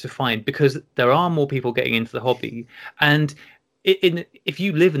harder to find because there are more people getting into the hobby. And if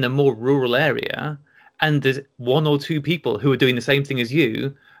you live in a more rural area and there's one or two people who are doing the same thing as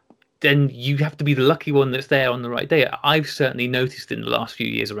you, then you have to be the lucky one that's there on the right day. I've certainly noticed in the last few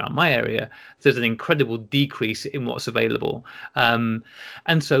years around my area, there's an incredible decrease in what's available. And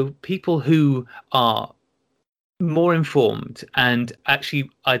so people who are more informed and actually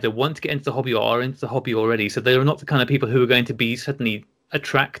either want to get into the hobby or are into the hobby already, so they're not the kind of people who are going to be suddenly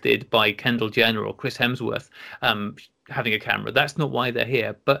attracted by Kendall Jenner or Chris Hemsworth having a camera. That's not why they're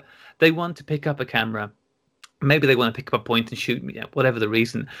here, but they want to pick up a camera. Maybe they want to pick up a point and shoot, whatever the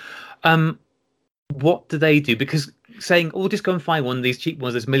reason. What do they do? Because saying, just go and find one of these cheap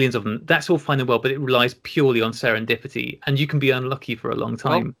ones, there's millions of them, that's all fine and well, but it relies purely on serendipity, and you can be unlucky for a long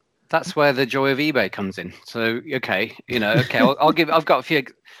time. Well, that's where the joy of eBay comes in. So, I've got a few,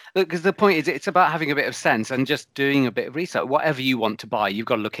 because the point is, it's about having a bit of sense and just doing a bit of research. Whatever you want to buy, you've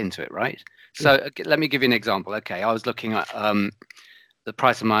got to look into it, right? So let me give you an example. Okay, I was looking at the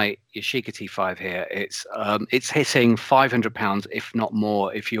price of my Yashica T5 here. It's hitting £500, if not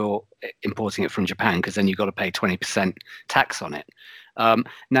more, if you're importing it from Japan, because then you've got to pay 20% tax on it.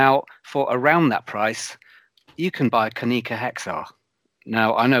 Now, for around that price, you can buy a Konica Hexar.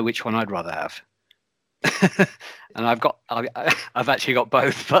 Now, I know which one I'd rather have. And I've actually got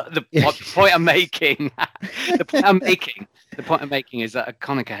both. But the point I'm making, the point I'm making is that a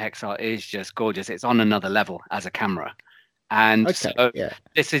Konica Hexar is just gorgeous. It's on another level as a camera. And this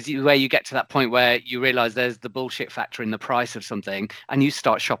is where you get to that point where you realize there's the bullshit factor in the price of something, and you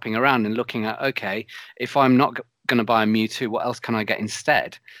start shopping around and looking at, okay, if I'm not going to buy a Mewtwo, what else can I get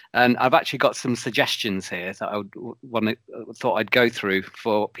instead? And I've actually got some suggestions here that I thought I'd go through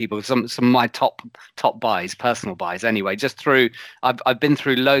for people. Some of my top buys, personal buys, anyway. I've been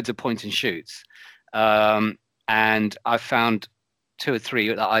through loads of point and shoots, and I've found 2 or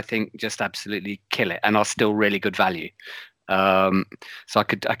 3 that I think just absolutely kill it and are still really good value. So I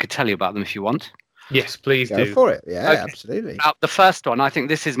could tell you about them if you want. Yes, please Go do. for it. Yeah, Okay. absolutely. The first one, I think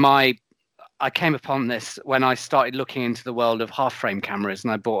this is I came upon this when I started looking into the world of half frame cameras,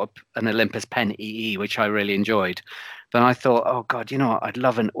 and I bought an Olympus Pen EE, which I really enjoyed. Then I thought, oh God, you know what? I'd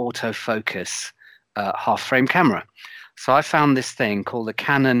love an autofocus half frame camera. So I found this thing called the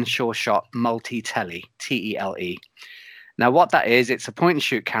Canon SureShot Multi-Tele, TELE. Now what that is, it's a point and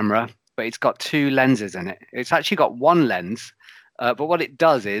shoot camera, but it's got 2 lenses in it. It's actually got 1 lens, but what it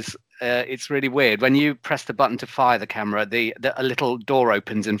does is, it's really weird. When you press the button to fire the camera, a little door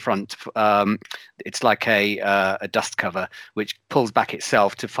opens in front. It's like a dust cover, which pulls back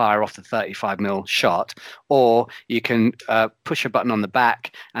itself to fire off the 35mm shot. Or you can push a button on the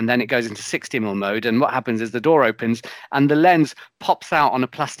back, and then it goes into 60mm mode. And what happens is the door opens, and the lens pops out on a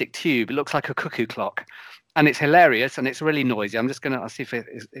plastic tube. It looks like a cuckoo clock. And it's hilarious, and it's really noisy. I'll see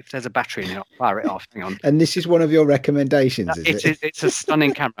if there's a battery in it. I'll fire it off. Hang on. And this is one of your recommendations, is it? It's a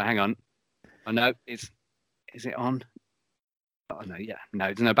stunning camera. Hang on. Oh no, is it on? Oh no, yeah, no,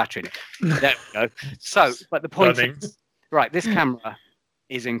 there's no battery in it. There we go. So, but the point is, right, this camera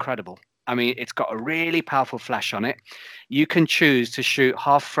is incredible. I mean, it's got a really powerful flash on it. You can choose to shoot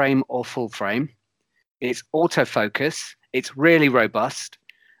half frame or full frame. It's autofocus. It's really robust.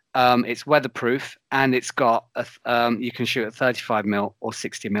 It's weatherproof, and it's got you can shoot at 35mm or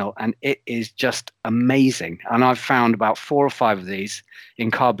 60mm, and it is just amazing. And I've found about 4 or 5 of these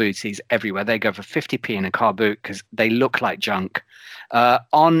in car booties everywhere. They go for 50p in a car boot because they look like junk.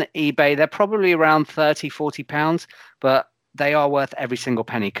 On eBay, they're probably around 30-40 pounds, but they are worth every single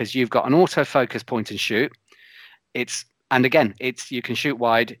penny because you've got an autofocus point and shoot. And again, you can shoot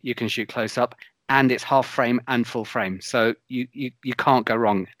wide, you can shoot close up, and it's half frame and full frame. So you can't go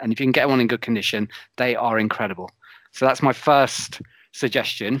wrong. And if you can get one in good condition, they are incredible. So that's my first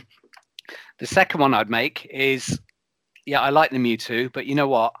suggestion. The second one I'd make is, I like the Mewtwo, but you know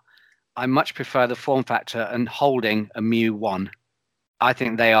what? I much prefer the form factor and holding a Mew 1. I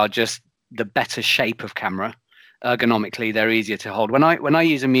think they are just the better shape of camera. Ergonomically, they're easier to hold. When I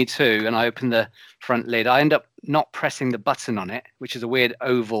use a Mewtwo and I open the front lid, I end up not pressing the button on it, which is a weird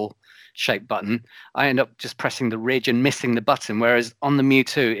oval shaped button. I end up just pressing the ridge and missing the button, whereas on the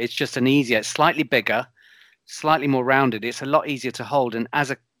Mewtwo it's just it's slightly bigger, slightly more rounded. It's a lot easier to hold, and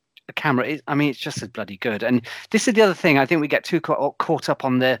as a camera, it's just as bloody good. And this is the other thing, I think we get too caught up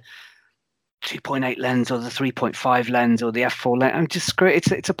on the 2.8 lens or the 3.5 lens or the f4 lens. I'm just screw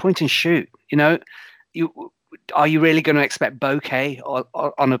it. It's a point and shoot. Are you really going to expect bokeh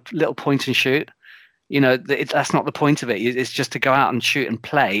on a little point and shoot? That's not the point of it. It's just to go out and shoot and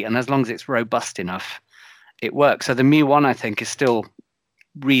play. And as long as it's robust enough, it works. So the Mew 1, I think, is still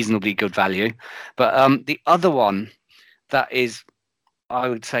reasonably good value. But the other one that is, I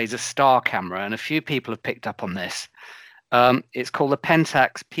would say, is a star camera, and a few people have picked up on this. It's called the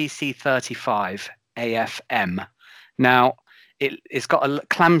Pentax PC35 AFM. Now, it's got a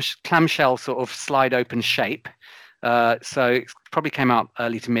clamshell sort of slide open shape. So it probably came out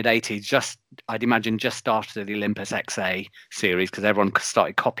early to mid 80s, I'd imagine just after the Olympus XA series, because everyone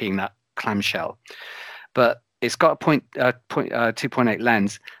started copying that clamshell. But it's got a 2.8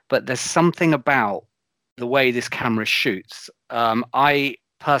 lens, but there's something about the way this camera shoots. I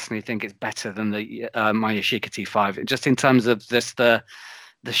personally think it's better than my Yashica T5, just in terms of the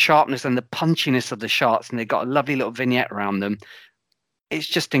sharpness and the punchiness of the shots, and they've got a lovely little vignette around them. It's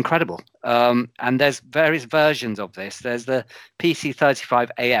just incredible. And there's various versions of this. There's the PC35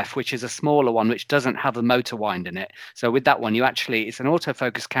 AF, which is a smaller one, which doesn't have a motor wind in it. So with that one, it's an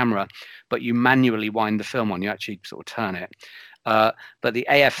autofocus camera, but you manually wind the film on. You actually sort of turn it. But the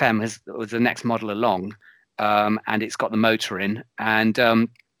AFM was the next model along, and it's got the motor in. And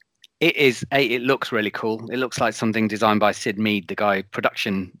it looks really cool. It looks like something designed by Sid Mead, the guy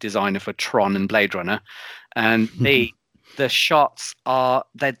production designer for Tron and Blade Runner. And the shots are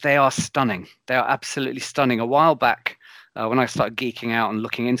stunning. They are absolutely stunning. A while back, when I started geeking out and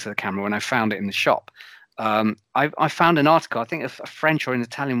looking into the camera, when I found it in the shop, I found an article. I think a French or an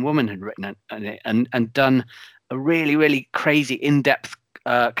Italian woman had written it and done a really, really crazy in-depth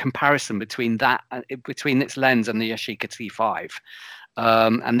comparison between its lens and the Yashica T5.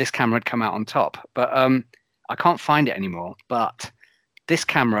 And this camera had come out on top. But I can't find it anymore. But this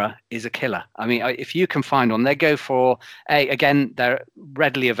camera is a killer. I mean, if you can find one, they go for again, they're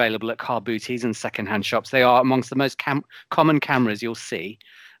readily available at car booties and secondhand shops. They are amongst the most common cameras you'll see.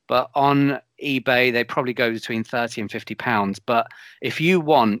 But on eBay, they probably go between £30 and £50. But if you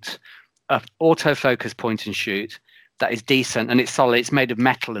want an autofocus point and shoot that is decent and it's solid, it's made of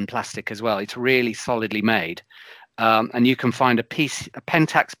metal and plastic as well. It's really solidly made. And you can find a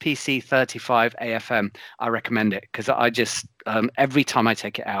Pentax PC35 AFM. I recommend it because I just every time I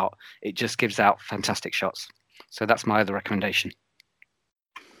take it out, it just gives out fantastic shots. So that's my other recommendation.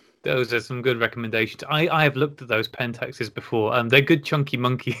 Those are some good recommendations. I have looked at those Pentaxes before. They're good chunky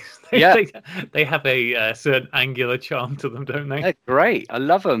monkeys. They have a certain angular charm to them, don't they? They're great. I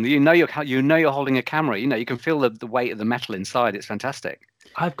love them. You know you're holding a camera. You know you can feel the weight of the metal inside. It's fantastic.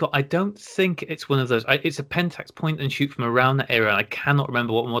 I don't think it's one of those. It's a Pentax point and shoot from around that era, and I cannot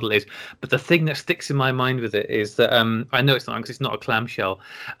remember what model it is. But the thing that sticks in my mind with it is that I know it's not because it's not a clamshell,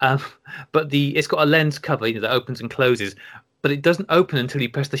 but it's got a lens cover, that opens and closes. But it doesn't open until you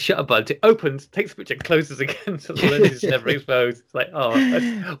press the shutter button. It opens, takes a picture, closes again, so the lens is never exposed. It's like,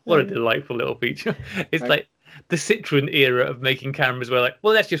 what a delightful little feature. It's like the Citroen era of making cameras where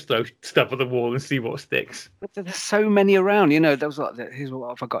let's just throw stuff at the wall and see what sticks. But there's so many around. There was here's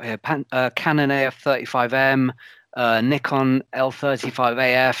what I've got here: Canon AF35M, Nikon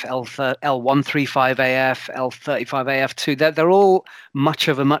L35AF, L135AF, L35AF2. They're all much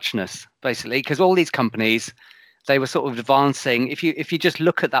of a muchness, basically, because all these companies, they were sort of advancing. If you just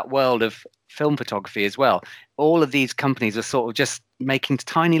look at that world of film photography as well, all of these companies are sort of just making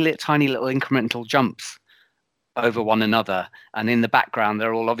tiny little incremental jumps over one another, and in the background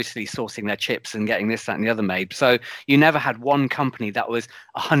they're all obviously sourcing their chips and getting this, that, and the other made. So you never had one company that was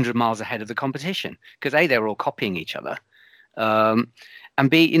 100 miles ahead of the competition because they were all copying each other, and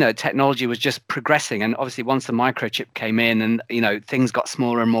B, technology was just progressing. And obviously once the microchip came in and things got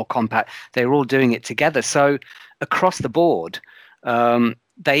smaller and more compact, they were all doing it together. So across the board,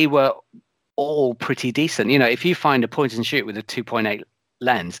 they were all pretty decent. If you find a point and shoot with a 2.8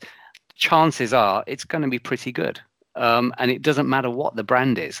 lens, chances are it's going to be pretty good. And it doesn't matter what the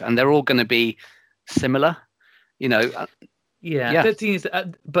brand is, and they're all going to be similar. The thing is,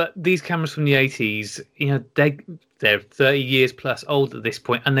 but these cameras from the 80s, they're 30 years plus old at this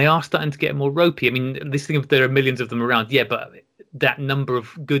point, and they are starting to get more ropey. I mean, this thing of there are millions of them around, but that number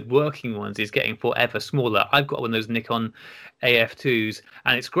of good working ones is getting forever smaller. I've got one of those Nikon AF2s,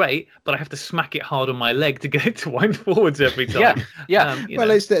 and it's great, but I have to smack it hard on my leg to get it to wind forwards every time.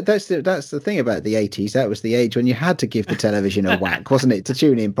 That's the thing about the 80s. That was the age when you had to give the television a whack, wasn't it, to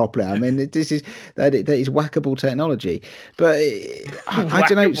tune in properly? I mean, that is whackable technology. But I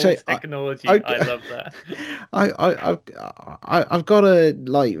don't know. So technology, I love that. I've got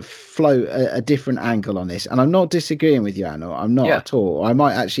to float a different angle on this, and I'm not disagreeing with you, Anna. I'm not at all. I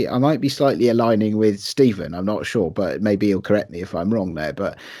might be slightly aligning with Stephen. I'm not sure, but maybe he'll correct me if I'm wrong there.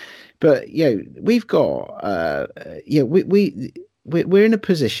 But we've got we're in a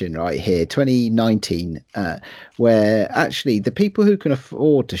position right here, 2019, where actually the people who can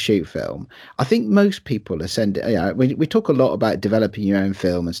afford to shoot film, I think most people are sending. We talk a lot about developing your own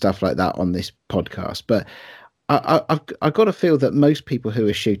film and stuff like that on this podcast, but I've got to feel that most people who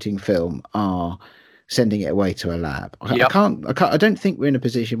are shooting film are sending it away to a lab. I don't think we're in a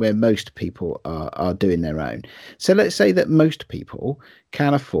position where most people are doing their own. So let's say that most people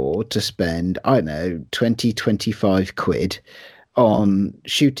can afford to spend, 20, 25 quid on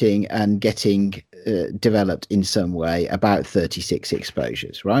shooting and getting developed in some way about 36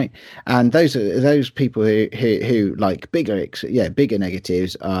 exposures, right? And those people who like bigger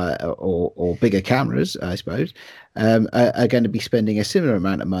negatives or bigger cameras, I suppose, are going to be spending a similar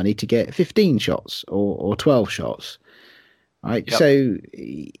amount of money to get 15 shots or 12 shots, right? Yep. So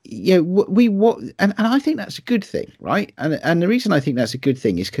and I think that's a good thing, right? And the reason I think that's a good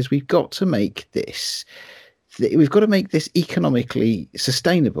thing is because we've got to make this economically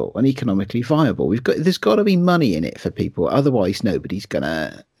sustainable and economically viable. There's got to be money in it for people, otherwise nobody's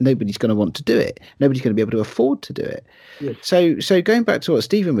gonna want to do it. Nobody's going to be able to afford to do it. Yeah. So going back to what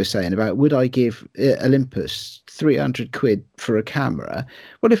Stephen was saying about, would I give Olympus 300 quid for a camera?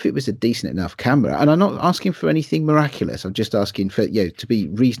 Well, if it was a decent enough camera, and I'm not asking for anything miraculous, I'm just asking for to be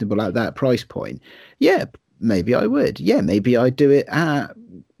reasonable at that price point. Yeah, maybe I would. Yeah, maybe I'd do it at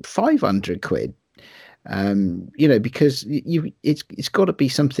 500 quid. Because it's got to be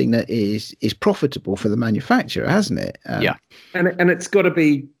something that is profitable for the manufacturer, hasn't it? And it's got to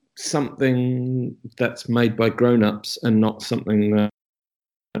be something that's made by grown-ups and not something that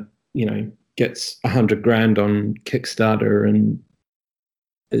gets 100 grand on Kickstarter and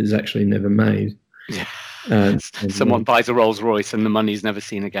is actually never made. Someone buys a Rolls Royce and the money's never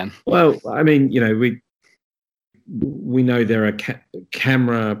seen again. Well, I mean, we know there are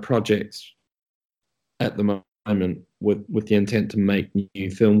camera projects at the moment with the intent to make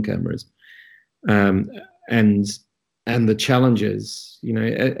new film cameras, and the challenges.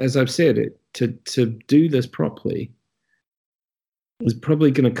 As I've said, to do this properly is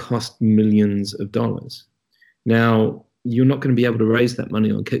probably going to cost millions of dollars. Now, you're not going to be able to raise that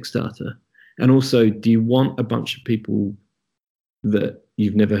money on Kickstarter. And also, do you want a bunch of people that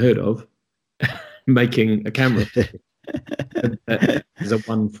you've never heard of making a camera that is a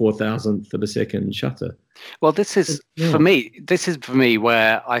 1/4000th of a second shutter? Well, this is for me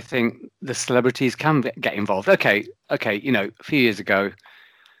where I think the celebrities can get involved. Okay, a few years ago,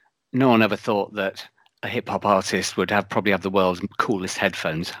 no one ever thought that a hip hop artist would probably have the world's coolest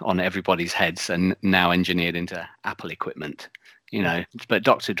headphones on everybody's heads, and now engineered into Apple equipment. But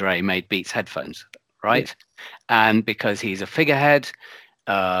Dr. Dre made Beats headphones, right? Yeah. And because he's a figurehead,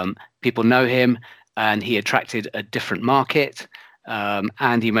 people know him, and he attracted a different market,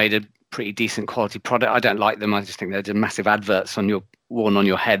 and he made a pretty decent quality product. I don't like them. I just think they're just massive adverts worn on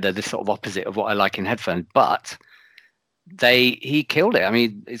your head. They're the sort of opposite of what I like in headphones. But he killed it. I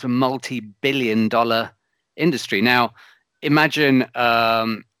mean, it's a multi-billion-dollar industry. Now, imagine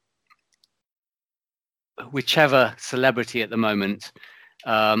whichever celebrity at the moment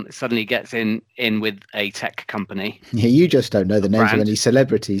suddenly gets in with a tech company. Yeah, you just don't know the names of any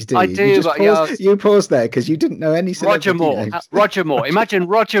celebrities, do you? I do, you paused there because you didn't know any celebrity names. Roger Moore. Imagine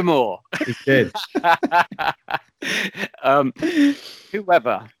Roger Moore. He's dead.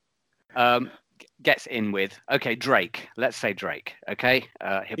 Whoever gets in with, Drake. Let's say Drake. Okay,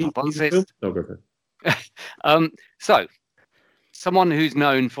 hip hop artist. So, someone who's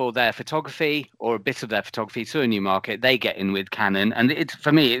known for their photography or a bit of their photography to a new market, they get in with Canon. And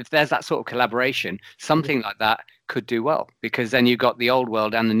for me, if there's that sort of collaboration, something like that could do well, because then you've got the old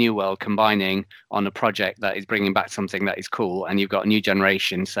world and the new world combining on a project that is bringing back something that is cool, and you've got a new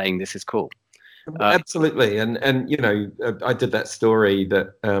generation saying this is cool. Absolutely. And I did that story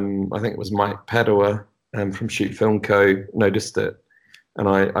that I think it was Mike Padua from Shoot Film Co. noticed it, and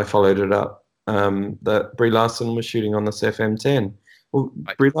I followed it up. That Brie Larson was shooting on this FM10. Well,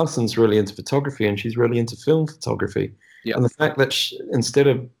 right. Brie Larson's really into photography, and she's really into film photography. Yep. And the fact that instead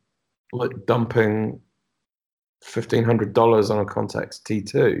of dumping $1,500 on a Contax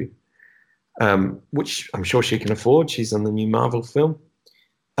T2, which I'm sure she can afford, she's in the new Marvel film.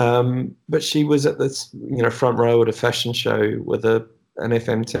 But she was at this, front row at a fashion show with an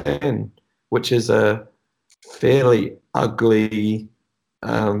FM10, which is a fairly ugly,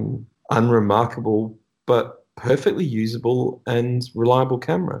 unremarkable but perfectly usable and reliable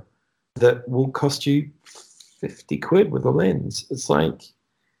camera that will cost you 50 quid with a lens. It's like,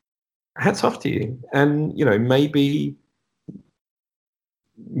 hats off to you. And maybe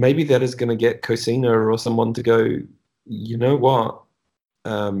that is going to get Cosina or someone to go, you know what,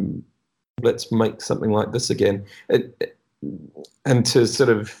 let's make something like this again, and to sort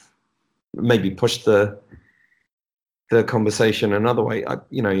of maybe push the conversation another way.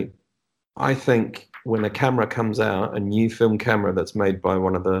 I think when a camera comes out, a new film camera that's made by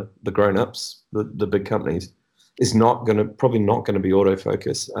one of the grown-ups, the big companies, is probably not going to be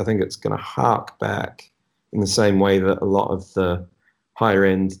autofocus. I think it's going to hark back in the same way that a lot of the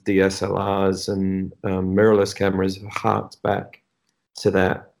higher-end DSLRs and mirrorless cameras have harked back to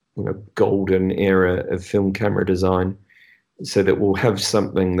that golden era of film camera design, so that we'll have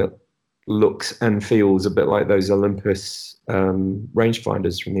something that looks and feels a bit like those Olympus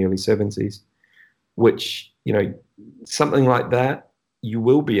rangefinders from the early 70s, which, something like that you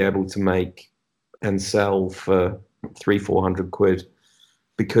will be able to make and sell for 300-400 quid,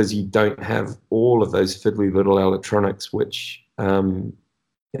 because you don't have all of those fiddly little electronics which,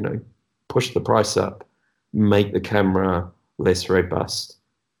 push the price up, make the camera less robust,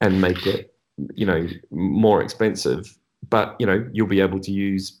 and make it, more expensive. But, you'll be able to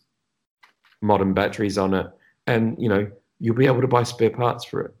use modern batteries on it, and, you'll be able to buy spare parts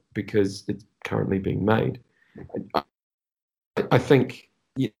for it because it's currently being made. I think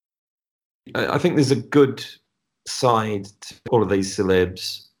there's a good side to all of these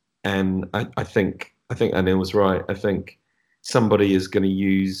celebs, and I think Anil was right. I think somebody is going to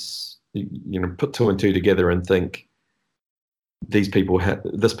use, put two and two together and think this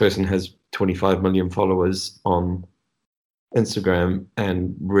person has 25 million followers on Instagram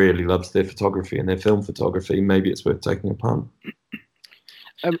and really loves their photography and their film photography. Maybe it's worth taking a punt.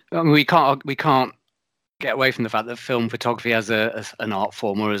 We can't get away from the fact that film photography as an art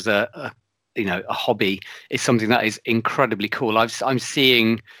form, or as a a hobby is something that is incredibly cool. I'm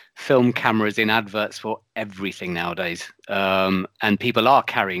seeing film cameras in adverts for everything nowadays, and people are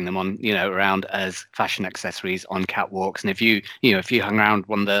carrying them on, around as fashion accessories on catwalks. And if you hung around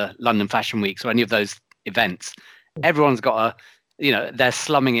one of the London Fashion Weeks or any of those events, everyone's got they're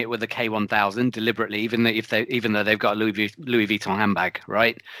slumming it with a K1000 deliberately, even though they've got a Louis Vuitton handbag,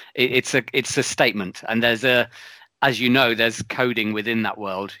 right? It's a statement, and as you know, there's coding within that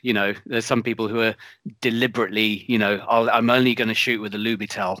world. There's some people who are deliberately, I'm only going to shoot with a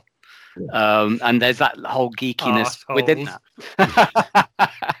Louboutin. And there's that whole geekiness within that.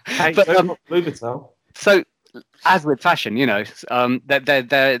 But, Louboutin. So, as with fashion,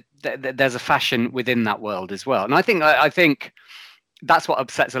 there's a fashion within that world as well. And I think that's what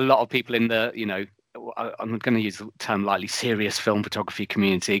upsets a lot of people in the, I'm going to use the term lightly, serious film photography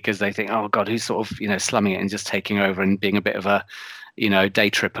community, because they think, oh God, who's sort of, slumming it and just taking over and being a bit of a, day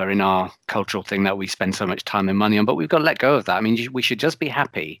tripper in our cultural thing that we spend so much time and money on. But we've got to let go of that. I mean, we should just be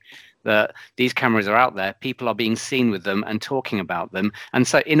happy that these cameras are out there, people are being seen with them and talking about them. And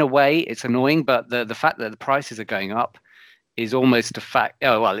so in a way, it's annoying, but the fact that the prices are going up is almost a fact.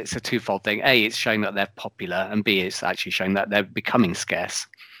 Oh, well, it's a twofold thing. A, it's showing that they're popular, and B, it's actually showing that they're becoming scarce.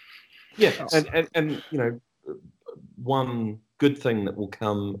 Yeah, and one good thing that will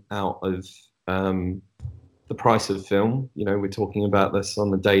come out of the price of film, we're talking about this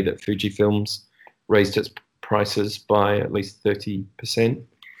on the day that Fujifilm's raised its prices by at least 30%.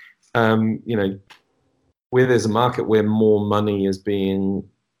 Where there's a market where more money is being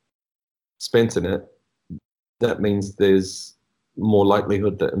spent in it, that means there's more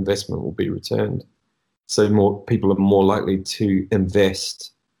likelihood that investment will be returned. So more people are more likely to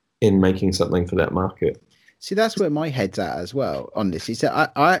invest in making something for that market. See, that's where my head's at as well on this. Is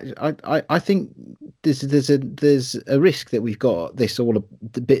that I think there's a risk that we've got this all a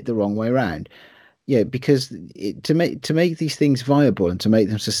bit the wrong way around. Yeah, because to make these things viable and to make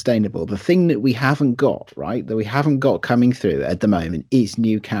them sustainable, the thing that we haven't got, right, that we haven't got coming through at the moment is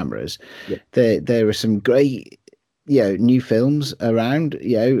new cameras. Yeah. There are some great, new films around,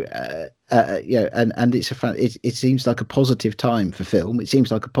 and it's it seems like a positive time for film. It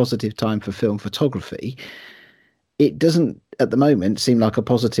seems like a positive time for film photography. It doesn't at the moment seem like a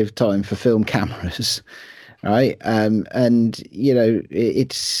positive time for film cameras. Right. And,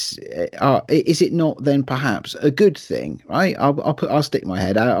 it's is it not then perhaps a good thing? Right. I'll stick my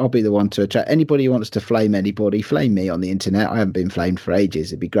head out. I'll be the one to attract anybody who wants to flame anybody. Flame me on the internet. I haven't been flamed for ages.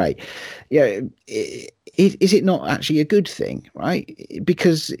 It'd be great. Is it not actually a good thing? Right.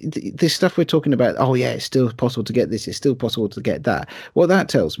 Because this stuff we're talking about, oh, yeah, it's still possible to get this. It's still possible to get that. What that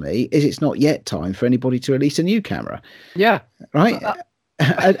tells me is it's not yet time for anybody to release a new camera. Yeah. Right.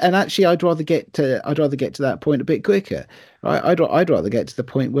 And actually, I'd rather get to that point a bit quicker. Right? I'd rather get to the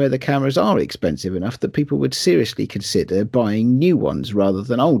point where the cameras are expensive enough that people would seriously consider buying new ones rather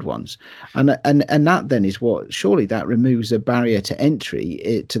than old ones. And that then is surely that removes a barrier to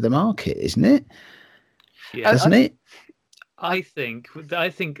entry to the market, isn't it? Yeah, doesn't it? I think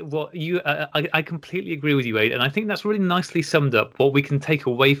what you I completely agree with you, Aid, and I think that's really nicely summed up. What we can take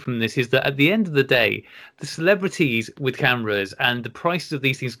away from this is that at the end of the day, the celebrities with cameras and the prices of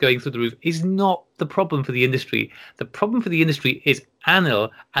these things going through the roof is not the problem for the industry. The problem for the industry is Anil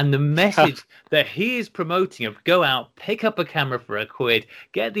and the message that he is promoting of go out, pick up a camera for £1,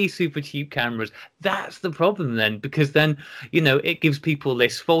 get these super cheap cameras. That's the problem then, because then, it gives people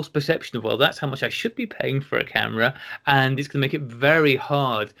this false perception of, well, that's how much I should be paying for a camera. And it's going to make it very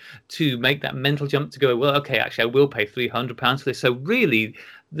hard to make that mental jump to go, well, okay, actually, I will pay £300 for this. So really,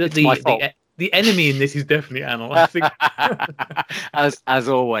 the enemy in this is definitely Anil, I think. as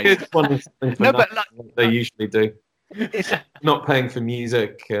always. No, but they usually do. It's not paying for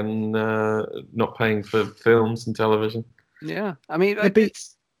music and not paying for films and television. Yeah, I mean,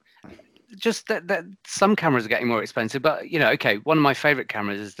 it's just that some cameras are getting more expensive. But okay, one of my favorite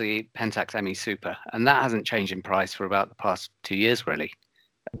cameras is the Pentax ME Super, and that hasn't changed in price for about the past 2 years, really.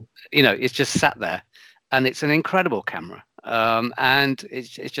 It's just sat there, and it's an incredible camera. And it's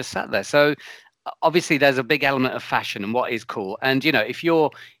just sat there. So obviously there's a big element of fashion and what is cool. And if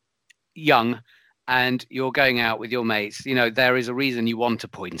you're young and you're going out with your mates, there is a reason you want to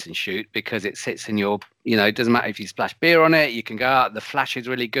point and shoot, because it sits in your, it doesn't matter if you splash beer on it, you can go out, the flash is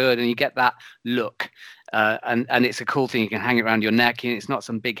really good, and you get that look. And it's a cool thing. You can hang it around your neck, and it's not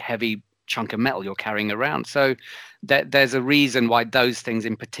some big heavy chunk of metal you're carrying around. So there's a reason why those things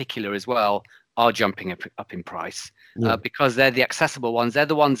in particular as well are jumping up in price. Yeah. Because they're the accessible ones. They're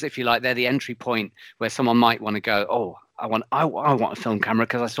the ones, if you like, they're the entry point where someone might want to go, oh, I want a film camera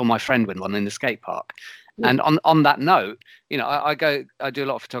because I saw my friend with one in the skate park. And on that note, I do a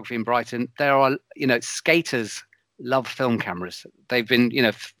lot of photography in Brighton. There are, skaters love film cameras. They've been,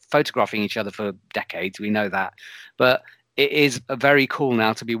 photographing each other for decades. We know that, but it is very cool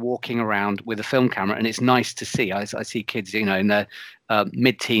now to be walking around with a film camera, and it's nice to see. I see kids, in their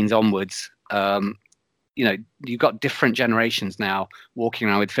mid-teens onwards. You've got different generations now walking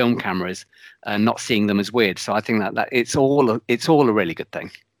around with film cameras and not seeing them as weird. So I think that it's all a really good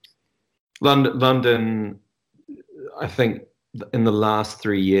thing. London, I think in the last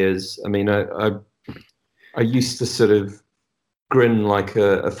 3 years, I mean, I used to sort of grin like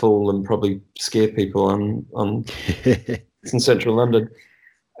a fool and probably scare people on in central London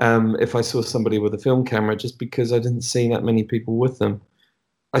if I saw somebody with a film camera, just because I didn't see that many people with them.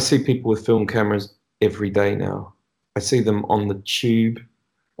 I see people with film cameras every day now. I see them on the tube.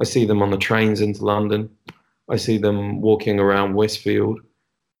 I see them on the trains into London. I see them walking around Westfield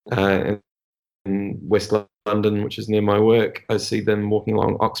in West London, which is near my work. I see them walking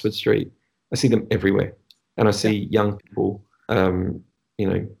along Oxford Street. I see them everywhere. And I see young people,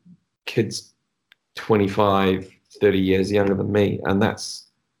 kids 25, 30 years younger than me. And that's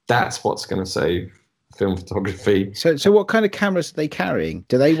what's going to save film photography. So what kind of cameras are they carrying?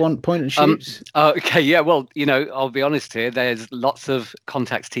 Do they want point and shoots? Okay, yeah. Well, I'll be honest here. There's lots of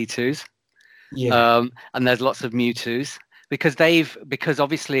Contax T2s, and there's lots of Mewtwo's because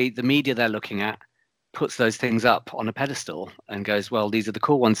obviously the media they're looking at puts those things up on a pedestal and goes, well, these are the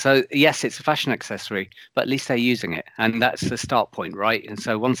cool ones. So yes, it's a fashion accessory, but at least they're using it, and that's the start point, right? And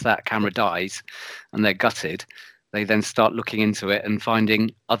so once that camera dies and they're gutted, they then start looking into it and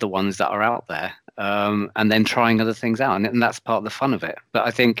finding other ones that are out there. And then trying other things out, and that's part of the fun of it. But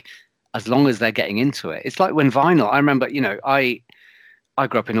I think as long as they're getting into it, it's like when vinyl. I remember, I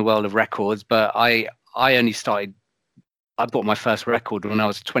grew up in a world of records, but I bought my first record when I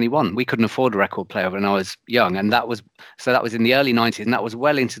was 21. We couldn't afford a record player when I was young, and that was in the early 90s, and that was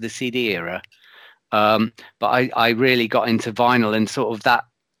well into the CD era. But I really got into vinyl and sort of that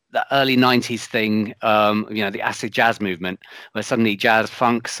early 90s thing, the acid jazz movement, where suddenly jazz,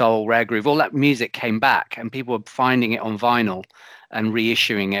 funk, soul, rare groove, all that music came back, and people were finding it on vinyl and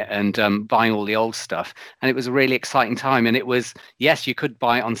reissuing it and buying all the old stuff. And it was a really exciting time. And it was, yes, you could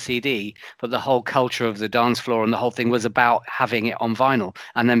buy it on CD, but the whole culture of the dance floor and the whole thing was about having it on vinyl.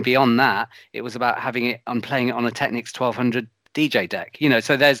 And then beyond that, it was about having it and playing it on a Technics 1200 DJ deck.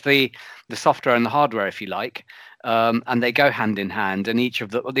 So there's the software and the hardware, if you like. And they go hand in hand, and each of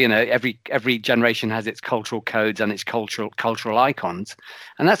the every generation has its cultural codes and its cultural icons,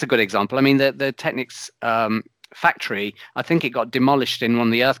 and that's a good example. I mean, the Technics factory, I think it got demolished in one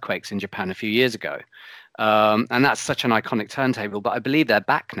of the earthquakes in Japan a few years ago, and that's such an iconic turntable. But I believe they're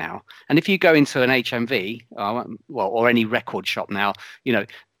back now, and if you go into an HMV, or any record shop now,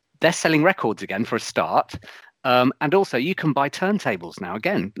 they're selling records again for a start. And also you can buy turntables now.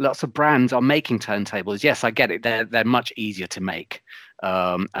 Again, lots of brands are making turntables. Yes, I get it. They're much easier to make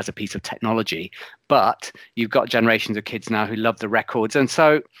as a piece of technology, but you've got generations of kids now who love the records. And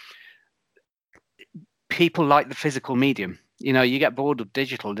so people like the physical medium. You get bored of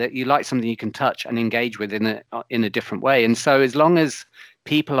digital. You like something you can touch and engage with in a different way. And so as long as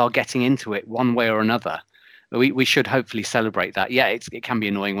people are getting into it one way or another, we should hopefully celebrate that. Yeah, it can be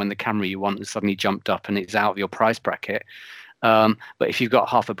annoying when the camera you want has suddenly jumped up and it's out of your price bracket. But if you've got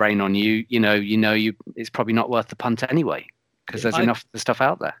half a brain on you, it's probably not worth the punt anyway, because there's enough of the stuff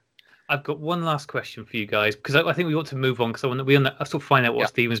out there. I've got one last question for you guys, because I think we want to move on, because I want to sort of find out what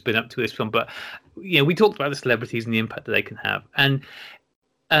Stephen's been up to with this film. But we talked about the celebrities and the impact that they can have, and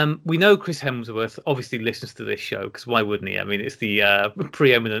we know Chris Hemsworth obviously listens to this show, because why wouldn't he? I mean, it's the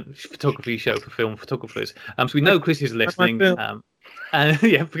preeminent photography show for film photographers. So we know Chris is listening. And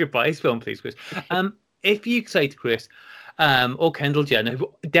goodbye his film, please, Chris. If you say to Chris or Kendall Jenner,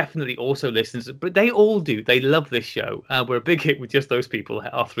 who definitely also listens, but they all do. They love this show. We're a big hit with just those people,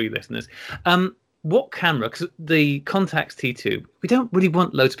 our 3 listeners. What camera? Because the Contax T2, we don't really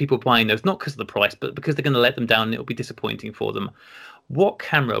want loads of people buying those, not because of the price, but because they're going to let them down and it'll be disappointing for them. What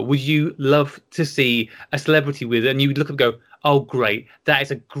camera would you love to see a celebrity with, and you would look and go, oh, great, that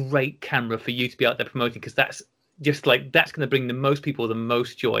is a great camera for you to be out there promoting, because that's just like, that's going to bring the most people the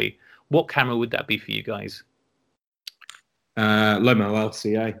most joy. What camera would that be for you guys? Lomo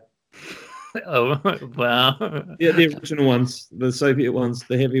LCA. Oh, well. Yeah, the original ones, the Soviet ones,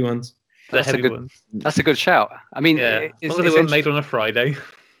 the heavy ones. The heavy ones. That's a good shout. I mean, it's they weren't made on a Friday.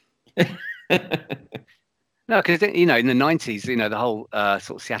 No, because in the 90s, the whole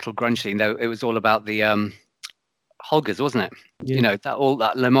sort of Seattle grunge scene, though, it was all about the Holgers, wasn't it? Yeah. All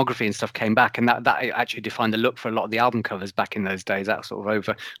that lomography and stuff came back, and that actually defined the look for a lot of the album covers back in those days. That sort of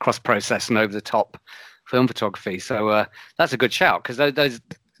over cross process and over the top film photography. So that's a good shout, because those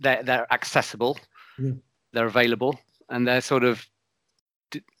they're accessible, they're available, and they're sort of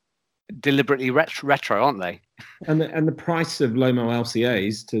deliberately retro, aren't they? And the price of Lomo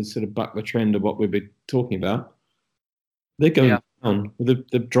LCAs, to sort of buck the trend of what we've been talking about, they're going down.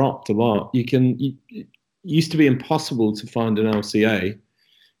 They've dropped a lot. It used to be impossible to find an LCA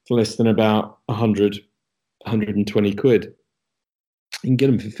for less than about 100, 120 quid. You can get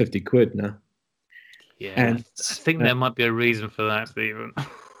them for 50 quid now. Yeah, and I think there might be a reason for that, Stephen.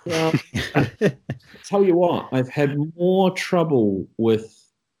 Well, tell you what, I've had more trouble with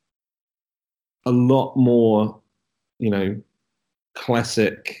a lot more,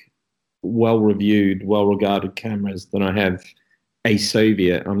 classic, well-reviewed, well-regarded cameras than I have a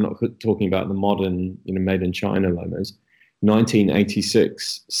Soviet. I'm not talking about the modern, made in China Lomos.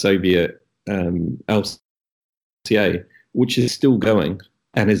 1986 Soviet LCA, which is still going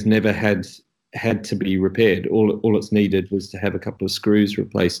and has never had to be repaired. All it's needed was to have a couple of screws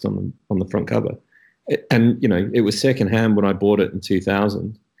replaced on the front cover. And it was secondhand when I bought it in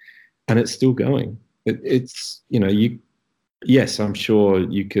 2000, and it's still going. Yes, I'm sure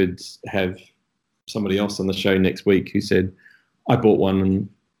you could have somebody else on the show next week who said, I bought one and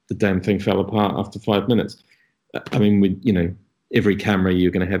the damn thing fell apart after 5 minutes. I mean, with every camera,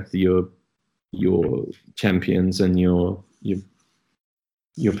 you're going to have your champions and your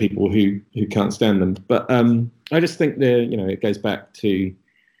people who can't stand them. But I just think it goes back to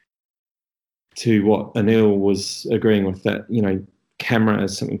what Anil was agreeing with, that camera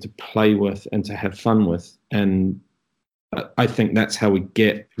is something to play with and to have fun with, and I think that's how we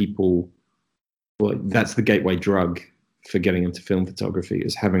get people. Well, that's the gateway drug for getting into film photography,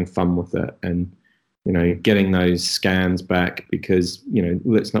 is having fun with it, and getting those scans back, because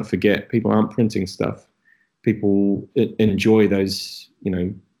let's not forget, people aren't printing stuff. People enjoy those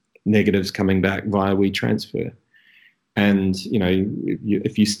negatives coming back via WeTransfer, and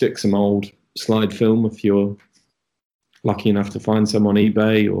if you stick some old slide film, if you're lucky enough to find some on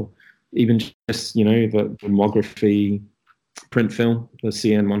eBay, or even just the Lomography print film, the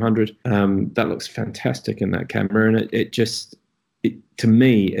CN100, that looks fantastic in that camera, and it to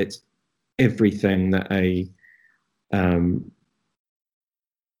me, it's everything that a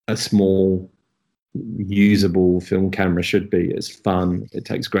small usable film camera should be. It's fun, it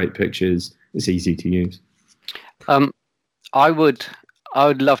takes great pictures, it's easy to use. I would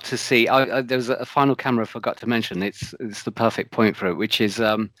love to see. There's a final camera I forgot to mention. It's the perfect point for it, which is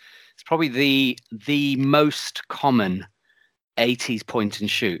it's probably the most common 80s point and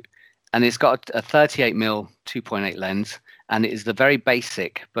shoot, and it's got a 38mm 2.8 lens, and it is the very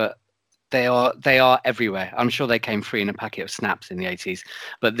basic, but they are everywhere. I'm sure they came free in a packet of snaps in the 80s,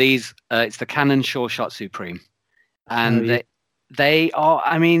 but these it's the Canon SureShot Supreme, and they are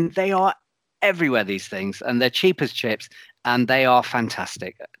everywhere, these things, and they're cheap as chips. And they are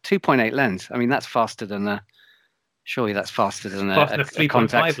fantastic. 2.8 lens. I mean, that's faster than a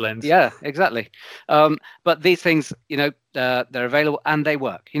 3.5 lens. Yeah, exactly. But these things, they're available and they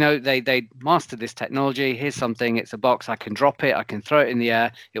work. They mastered this technology. Here's something. It's a box. I can drop it. I can throw it in the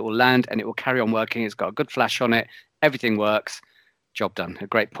air. It will land and it will carry on working. It's got a good flash on it. Everything works. Job done. A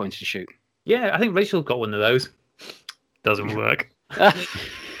great point and shoot. Yeah, I think Rachel got one of those. Doesn't work.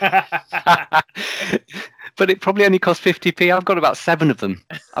 But it probably only cost 50p. I've got about 7 of them.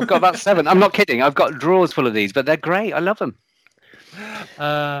 I'm not kidding. I've got drawers full of these, but they're great. I love them.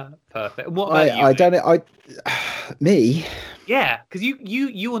 Perfect. What about you? Me? Yeah, because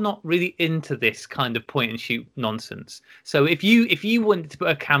you are not really into this kind of point and shoot nonsense. So if you wanted to put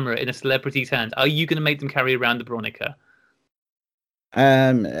a camera in a celebrity's hand, are you going to make them carry around the Bronica?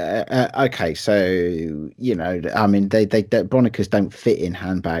 Okay, so I mean, they Bronicas don't fit in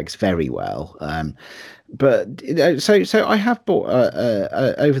handbags very well. But so I have bought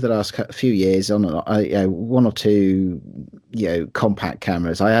over the last few years on one or two compact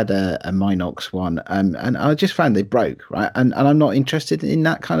cameras. I had a Minox one, and I just found they broke, right, and I'm not interested in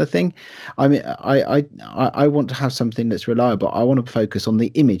that kind of thing. I mean, I want to have something that's reliable. I want to focus on the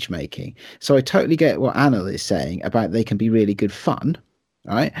image making. So I totally get what Anil is saying about they can be really good fun,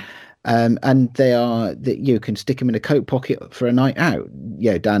 right? And they are that you can stick them in a coat pocket for a night out,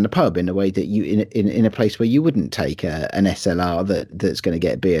 down the pub, in a way that you in a place where you wouldn't take an SLR that's going to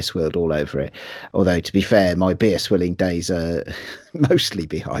get beer swilled all over it. Although, to be fair, my beer swilling days are mostly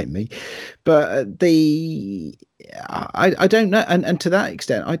behind me. But I don't know, and to that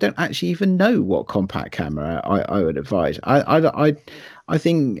extent, I don't actually even know what compact camera I would advise. I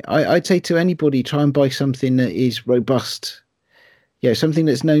think I'd say to anybody, try and buy something that is robust. Yeah, something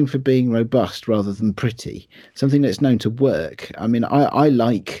that's known for being robust rather than pretty. Something that's known to work. I mean, I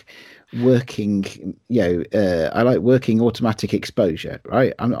like working, I like working automatic exposure,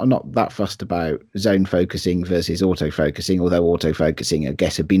 right? I'm not that fussed about zone focusing versus auto focusing, although auto focusing, I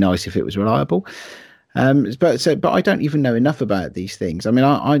guess, would be nice if it was reliable. But I don't even know enough about these things. I mean,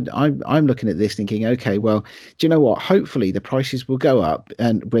 I'm looking at this thinking, okay, well, do you know what? Hopefully the prices will go up,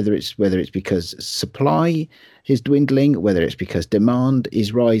 and whether it's because supply is dwindling, whether it's because demand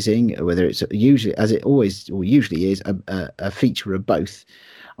is rising, or whether it's usually, as it always or usually is, a feature of both.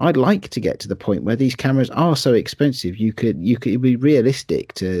 I'd like to get to the point where these cameras are so expensive you could be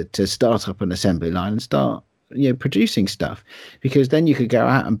realistic to start up an assembly line and start producing stuff, because then you could go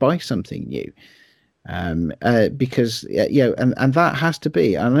out and buy something new. Because and that has to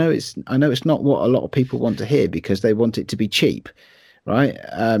be. I know it's not what a lot of people want to hear, because they want it to be cheap, right?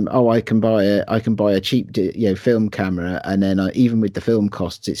 I can buy a cheap film camera, and then even with the film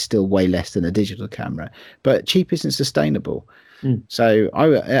costs, it's still way less than a digital camera. But cheap isn't sustainable. So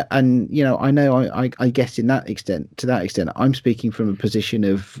I know I guess to that extent I'm speaking from a position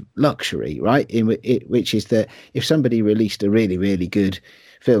of luxury, right? Which is that if somebody released a really, really good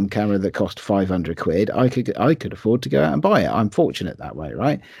film camera that cost 500 quid, I could afford to go out and buy it. I'm fortunate that way,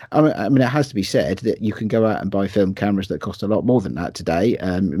 right? I mean, it has to be said that you can go out and buy film cameras that cost a lot more than that today.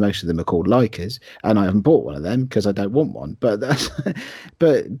 Most of them are called Leicas, and I haven't bought one of them because I don't want one. But that's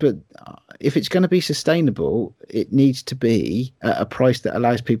but if it's going to be sustainable, it needs to be at a price that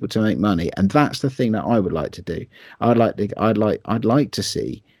allows people to make money, and that's the thing that I would like to do. I'd like to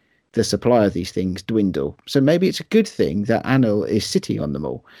see the supply of these things dwindle. So maybe it's a good thing that Anil is sitting on them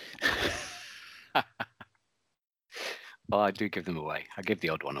all. Well, I do give them away. I give the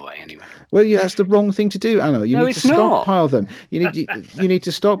odd one away anyway. Well, yeah, that's the wrong thing to do, Anil. You need to stockpile them. You need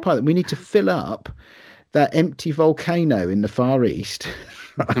to stockpile them. We need to fill up that empty volcano in the Far East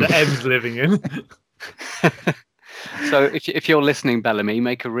that Em's living in. So if you're listening, Bellamy,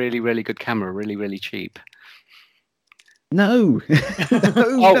 make a really, really good camera, really, really cheap. No,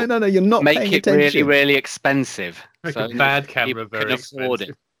 no, you're not paying attention. Make it really, really expensive. Make a bad camera very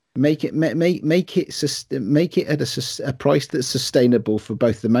expensive. Make it at a price that's sustainable for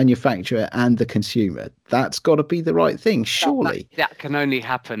both the manufacturer and the consumer. That's got to be the right thing, surely. That can only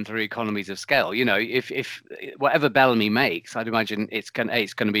happen through economies of scale. If whatever Bellamy makes, I'd imagine it's going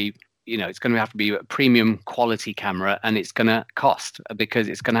to be, it's going to have to be a premium quality camera, and it's going to cost, because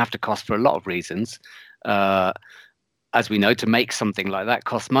it's going to have to cost for a lot of reasons. As we know, to make something like that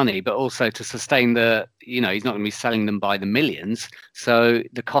costs money, but also to sustain he's not going to be selling them by the millions. So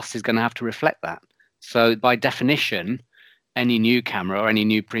the cost is going to have to reflect that. So by definition, any new camera or any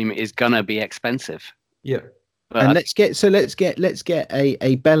new premium is going to be expensive. Yeah. But and let's get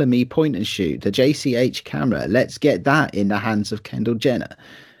a Bellamy point and shoot, the JCH camera. Let's get that in the hands of Kendall Jenner.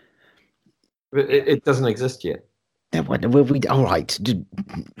 It doesn't exist yet. All right.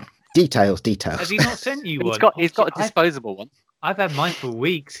 Details. Has he not sent you one? He's got a disposable one. I've had mine for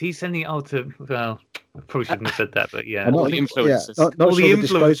weeks. He's sending it out to, well, I probably shouldn't have said that, but yeah. All the influencers. All the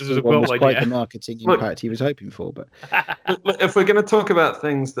influencers have got quite the marketing impact he was hoping for. But if we're going to talk about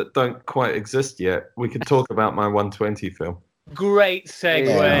things that don't quite exist yet, we could talk about my 120 film. Great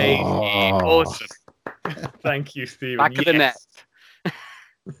segue. Oh. Awesome. Thank you, Stephen. Back of the net.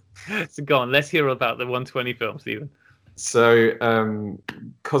 So go on, let's hear about the 120 film, Stephen. So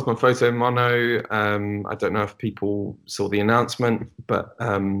Cosmo Photo Mono, I don't know if people saw the announcement, but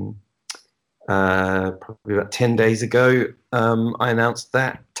probably about 10 days ago, I announced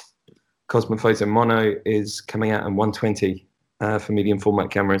that Cosmo Photo Mono is coming out in 120 for medium format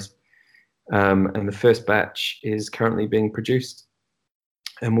cameras. And the first batch is currently being produced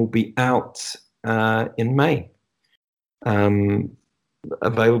and will be out in May.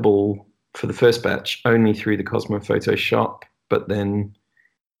 Available for the first batch only through the Cosmo Photo shop, but then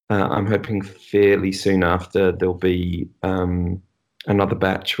I'm hoping fairly soon after there'll be another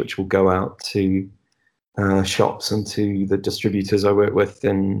batch which will go out to shops and to the distributors I work with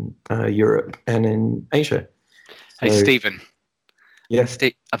in Europe and in Asia. Hey, Stephen. Yes.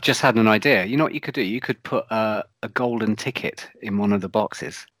 Steve, I've just had an idea. You know what you could do? You could put a golden ticket in one of the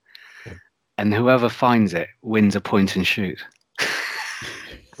boxes, and whoever finds it wins a point and shoot.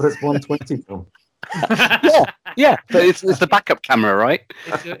 But it's 120 film. yeah. But it's the backup camera, right?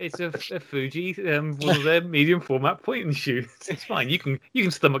 It's a Fuji, one of their medium format point and shoot. It's fine. You can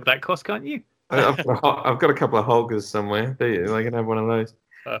stomach that cost, can't you? I've got a couple of Holgers somewhere. I can have one of those.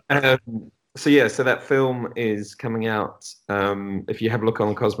 So that film is coming out. If you have a look on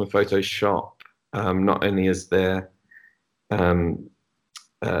the Cosmo Photo shop, not only is there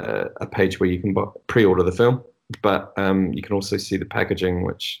a page where you can pre-order the film, but you can also see the packaging,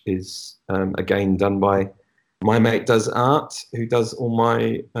 which is again done by my mate does art, who does all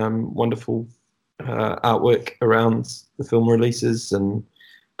my wonderful artwork around the film releases and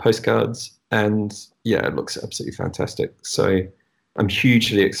postcards. And yeah, it looks absolutely fantastic. So I'm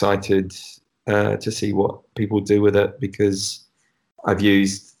hugely excited to see what people do with it, because I've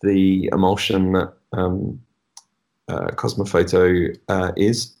used the emulsion that Cosmophoto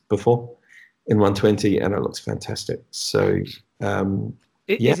is before in 120, and it looks fantastic. So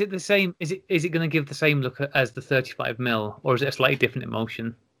is it the same? Is it going to give the same look as the 35mm, or is it a slightly different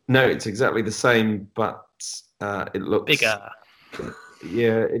emulsion? No, it's exactly the same, but it looks bigger.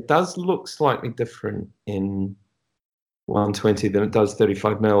 Yeah, it does look slightly different in 120 than it does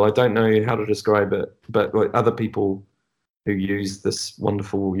 35mm. I don't know how to describe it, but like other people who use this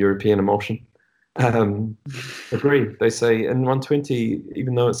wonderful European emulsion agree. They say in 120,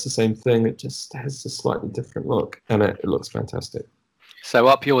 even though it's the same thing, it just has a slightly different look, and it looks fantastic. So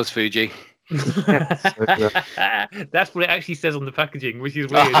up yours, Fuji. That's what it actually says on the packaging, which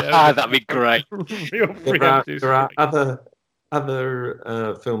is weird. That'd be great. There are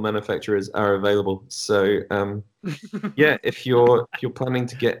other film manufacturers are available. So yeah, if you're planning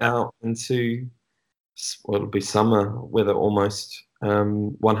to get out into it'll be summer weather almost,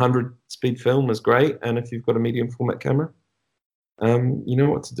 100 speed film is great, and if you've got a medium format camera, you know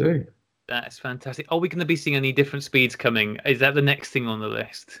what to do. That's fantastic. Are we going to be seeing any different speeds coming? Is that the next thing on the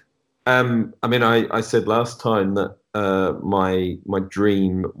list? I mean, I said last time that my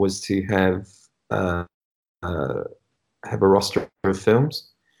dream was to have a roster of films.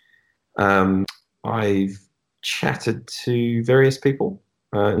 I've chatted to various people,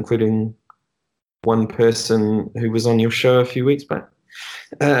 including one person who was on your show a few weeks back.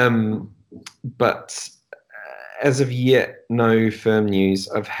 But as of yet, no firm news.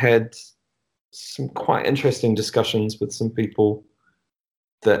 I've had some quite interesting discussions with some people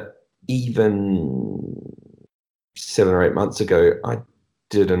that even 7 or 8 months ago, I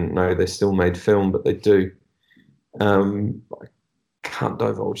didn't know they still made film, but they do. I can't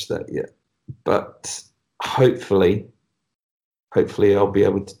divulge that yet, but hopefully I'll be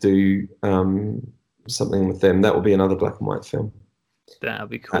able to do something with them. That will be another black and white film. That'll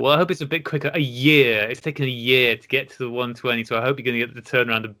be cool. Well, I hope it's a bit quicker. A year. It's taken a year to get to the 120, so I hope you're going to get the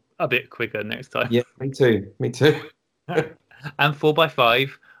turnaround a bit quicker next time. Yeah, me too. And 4x5,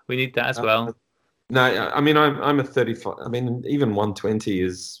 we need that as well. No, I mean, I'm a 35. I mean, even 120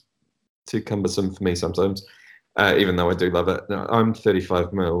 is too cumbersome for me sometimes, even though I do love it. No, I'm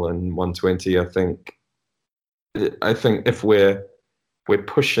 35mm and 120. I think if we're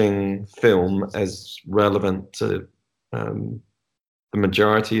pushing film as relevant to the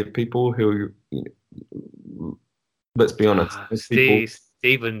majority of people who, let's be honest,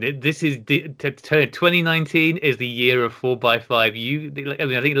 Stephen, this is 2019 is the year of 4x5.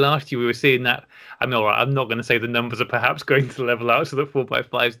 I think last year we were seeing that. I mean, all right, I'm not going to say the numbers are perhaps going to level out so that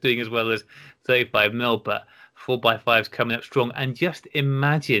 4x5 is doing as well as 35mm, but 4x5 is coming up strong. And just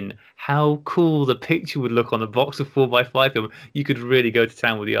imagine how cool the picture would look on a box of 4x5 film. You could really go to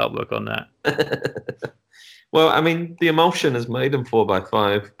town with the artwork on that. Well, I mean, the emulsion is made in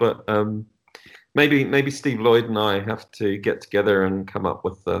 4x5, but maybe Steve Lloyd and I have to get together and come up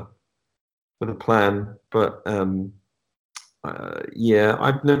with a plan. But yeah,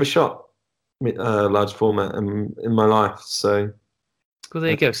 I've never shot large format in my life, so. Well,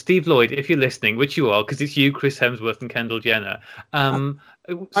 there you go, Steve Lloyd. If you're listening, which you are, because it's you, Chris Hemsworth, and Kendall Jenner.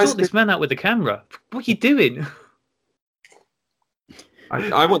 Sort this man out with the camera. What are you doing?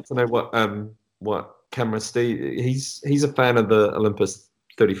 I want to know what camera Steve. He's a fan of the Olympus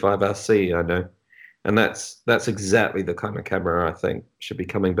 35RC, I know, and that's exactly the kind of camera I think should be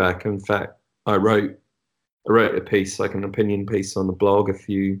coming back. In fact, I wrote a piece, like an opinion piece, on the blog a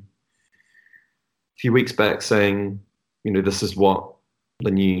few weeks back, saying, this is what the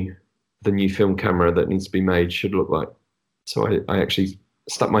new film camera that needs to be made should look like. So I actually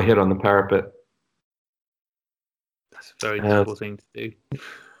stuck my head on the parapet. That's a very difficult thing to do.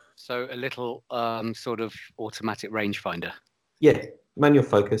 So a little sort of automatic rangefinder. Yeah, manual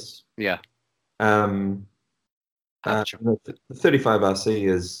focus. Yeah. The 35RC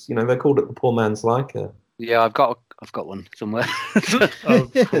is, they called it the poor man's Leica. Yeah, I've got one somewhere. Of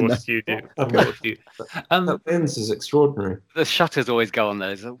course you do. Of course you. That lens is extraordinary. The shutters always go on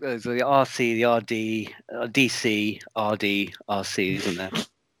those. There's the RC, the RD, DC, RD, RC, isn't there?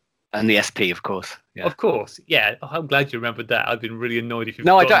 And the SP, of course. Yeah. Of course, yeah. I'm glad you remembered that. I've been really annoyed if you've.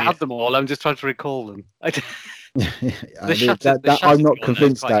 No, I don't have them all. I'm just trying to recall them. I'm not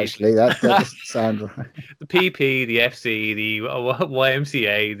convinced, actually. That doesn't sound right. The PP, the FC, the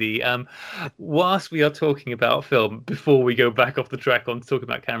YMCA, the whilst we are talking about film, before we go back off the track on talking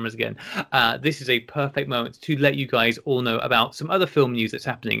about cameras again, this is a perfect moment to let you guys all know about some other film news that's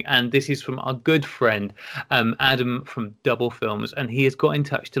happening. And this is from our good friend Adam from Double Films, and he has got in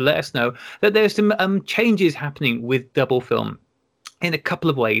touch to let us know that there's some changes happening with Double Film in a couple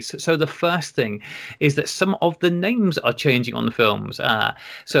of ways. So the first thing is that some of the names are changing on the films.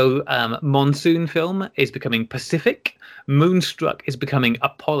 So Monsoon Film is becoming Pacific, Moonstruck is becoming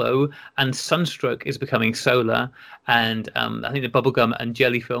Apollo, and Sunstroke is becoming Solar. And I think the Bubblegum and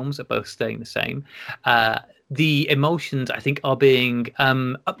Jelly films are both staying the same. The Emulsions, I think, are being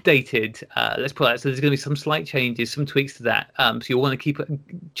updated. Let's put that. So there's going to be some slight changes, some tweaks to that. So you'll want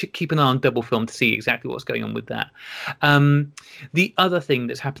to keep an eye on Double Film to see exactly what's going on with that. The other thing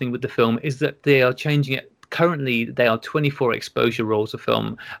that's happening with the film is that they are changing it. Currently, they are 24 exposure rolls of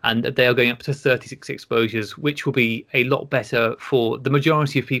film, and they are going up to 36 exposures, which will be a lot better for the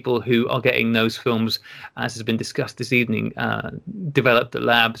majority of people who are getting those films, as has been discussed this evening, developed at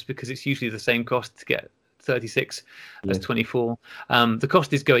labs, because it's usually the same cost to get 36 as 24. The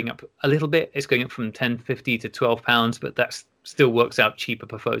cost is going up a little bit. It's going up from £10.50 to £12, but that still works out cheaper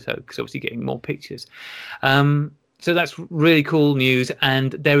per photo because obviously getting more pictures. So that's really cool news,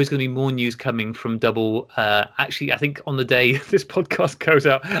 and there is going to be more news coming from Double. Actually, I think on the day this podcast goes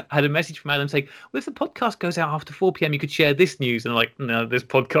out, I had a message from Adam saying, well, if the podcast goes out after 4 p.m, you could share this news. And I'm like, no, this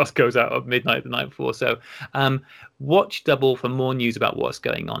podcast goes out at midnight the night before. So watch Double for more news about what's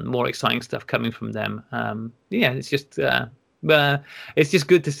going on, more exciting stuff coming from them. It's just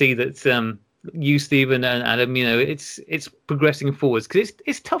good to see that you, Stephen, and Adam, it's progressing forwards, because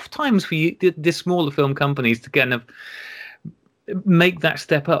it's tough times for you, the smaller film companies, to kind of make that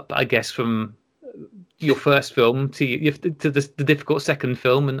step up, I guess, from your first film to the difficult second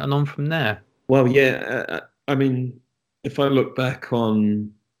film and on from there. Well, yeah, I mean, if I look back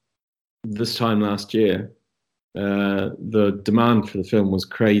on this time last year, the demand for the film was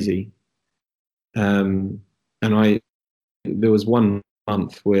crazy, and there was one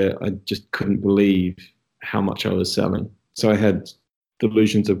month where I just couldn't believe how much I was selling. So I had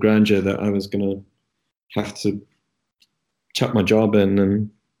delusions of grandeur that I was going to have to chuck my job in and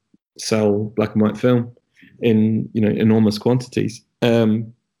sell black and white film in enormous quantities.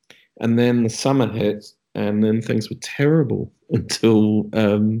 And then the summer hit, and then things were terrible until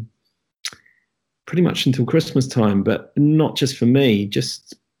pretty much until Christmas time. But not just for me.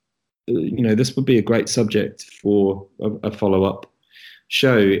 Just this would be a great subject for a follow-up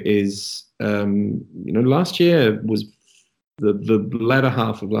show. Is last year was the latter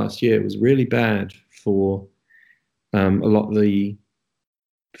half of last year was really bad for a lot of the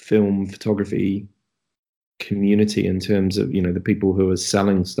film photography community in terms of the people who are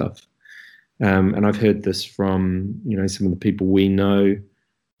selling stuff, and I've heard this from some of the people we know,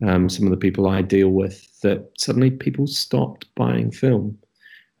 some of the people I deal with, that suddenly people stopped buying film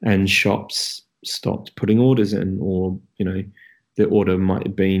and shops stopped putting orders in, or the order might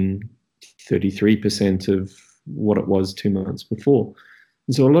have been 33% of what it was 2 months before.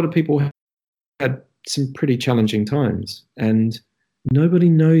 And so a lot of people had some pretty challenging times, and nobody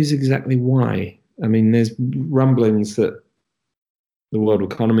knows exactly why. I mean, there's rumblings that the world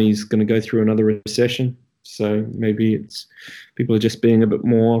economy is going to go through another recession. So maybe it's people are just being a bit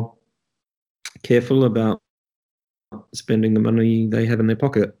more careful about spending the money they have in their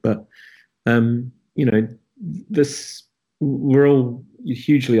pocket. But, we're all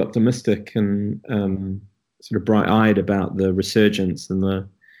hugely optimistic and sort of bright-eyed about the resurgence and the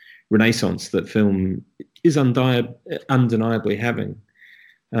renaissance that film is undeniably having.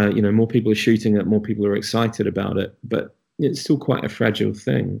 More people are shooting it, more people are excited about it, but it's still quite a fragile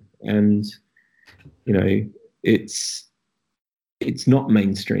thing. And, it's not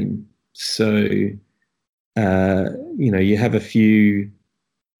mainstream. So, you have a few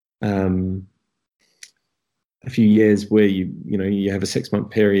years where you have a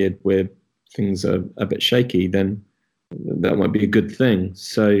 6-month period where things are a bit shaky, then that might be a good thing.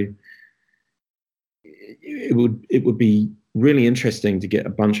 So it would be really interesting to get a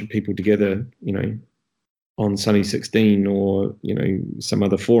bunch of people together, on Sunny 16 or some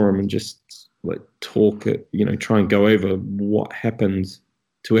other forum, and just talk, try and go over what happened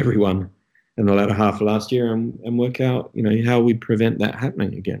to everyone in the latter half of last year, and work out how we prevent that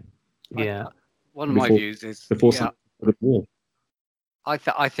happening again. Yeah. One of my views is before the war. I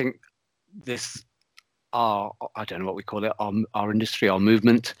think this, I don't know what we call it, our industry, our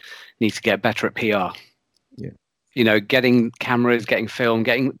movement needs to get better at PR. Yeah. Getting cameras, getting film,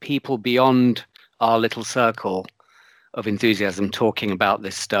 getting people beyond our little circle of enthusiasm talking about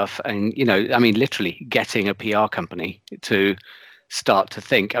this stuff, and I mean, literally getting a PR company to start to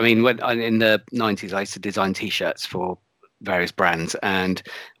think. I mean, when in the 90s, I used to design T-shirts for various brands, and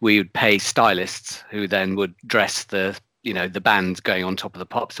we would pay stylists who then would dress the bands going on top of the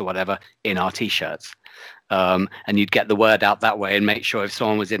pops or whatever in our T-shirts. And you'd get the word out that way and make sure if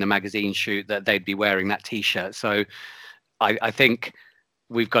someone was in a magazine shoot that they'd be wearing that T-shirt. So I think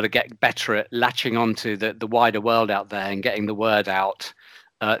we've got to get better at latching onto the wider world out there and getting the word out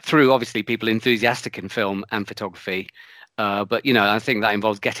through obviously people enthusiastic in film and photography. But I think that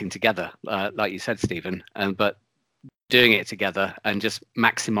involves getting together, like you said, Stephen, but doing it together and just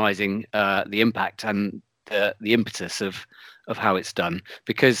maximizing the impact and the impetus of how it's done.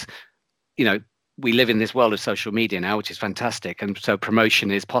 Because we live in this world of social media now, which is fantastic, and so promotion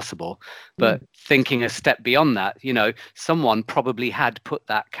is possible. But thinking a step beyond that, someone probably had put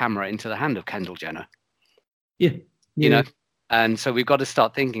that camera into the hand of Kendall Jenner. Yeah. And so we've got to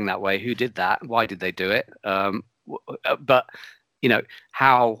start thinking that way. Who did that? Why did they do it? But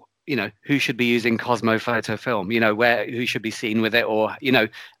how? Who should be using Cosmo photo film? Who should be seen with it? Or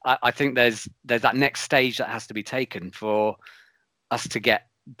I think there's that next stage that has to be taken for us to get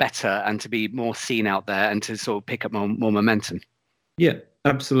better and to be more seen out there and to sort of pick up more momentum. Yeah,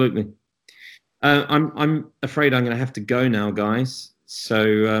 absolutely. I'm afraid I'm going to have to go now, guys.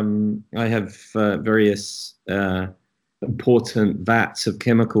 So I have various important vats of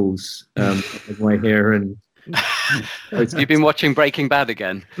chemicals way here, and you've been watching Breaking Bad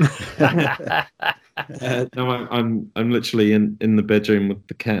again. No, I'm literally in the bedroom with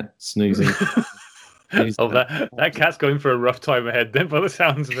the cat snoozing. That cat's going for a rough time ahead then, by the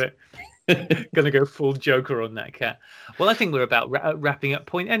sounds of it. Going to go full Joker on that cat. Well, I think we're about wrapping up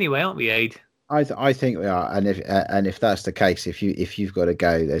point anyway, aren't we, Aid? I think we are, and if that's the case, if you've got to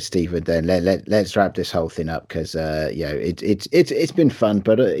go, Stephen, then let's wrap this whole thing up, because it's been fun,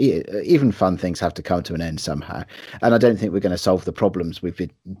 but even fun things have to come to an end somehow, and I don't think we're going to solve the problems we've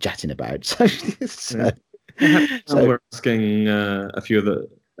been chatting about. So we're asking a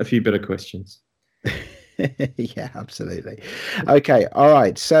few better questions. Yeah, absolutely. Okay, all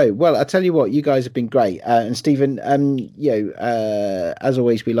right. So, well, I tell you what, you guys have been great, and Stephen, as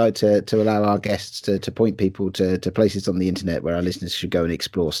always, we like to allow our guests to point people to places on the internet where our listeners should go and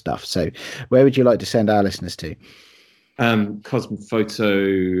explore stuff. So, where would you like to send our listeners to?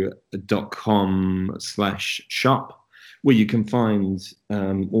 Cosmophoto.com/shop, where you can find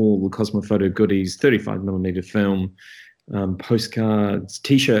all the Cosmophoto goodies, 35mm film, postcards,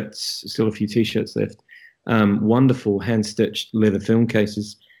 T-shirts, still a few T-shirts left, wonderful hand-stitched leather film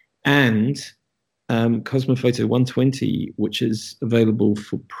cases, and Cosmophoto 120, which is available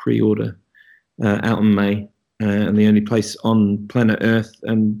for pre-order out in May, and the only place on planet Earth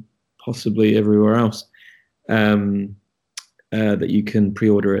and possibly everywhere else that you can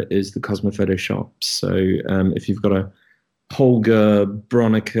pre-order it is the Cosmophoto shop. So if you've got a Holga,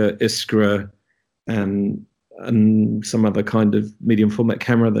 Bronica, Iskra, and some other kind of medium format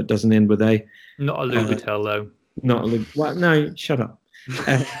camera that doesn't end with A. Not a Lubitel, though. Not a Lubitel. Well, no, shut up.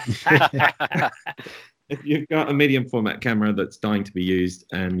 If you've got a medium format camera that's dying to be used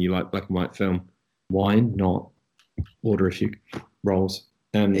and you like black and white film, why not order a few rolls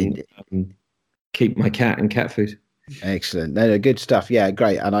and keep my cat and cat food? Excellent. No, good stuff. Yeah,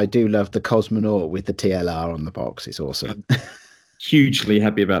 great. And I do love the Cosmonaut with the TLR on the box. It's awesome. Hugely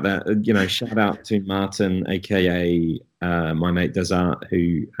happy about that. Shout out to Martin, aka my mate Does Art,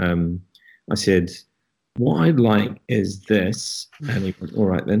 who I said, what I'd like is this, and he went, all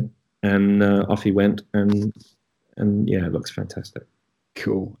right then, and off he went, and yeah, it looks fantastic.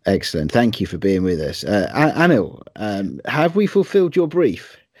 Cool, excellent. Thank you for being with us, Anil. Have we fulfilled your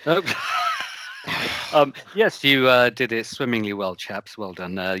brief? Yes, you did it swimmingly well, chaps. Well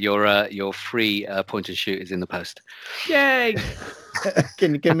done. Your free point and shoot is in the post. Yay!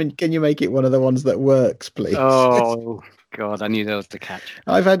 Can you make it one of the ones that works, please? Oh God, I knew that was the catch.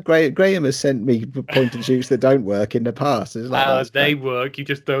 I've had Graham has sent me point and shoots that don't work in the past. They work. You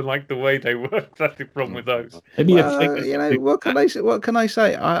just don't like the way they work. That's the problem with those. What can I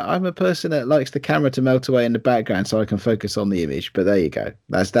say? I'm a person that likes the camera to melt away in the background so I can focus on the image. But there you go.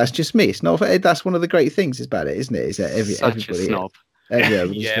 That's just me. It's not. That's one of the great things about it, isn't it? Is that everybody. A snob.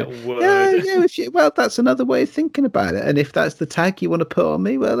 Well, that's another way of thinking about it. And if that's the tag you want to put on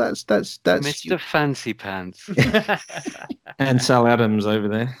me, well, that's Mr. Fancy Pants. And Sal Adams over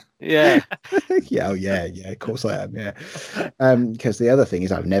there. Yeah. yeah. Of course I am. Yeah. Because the other thing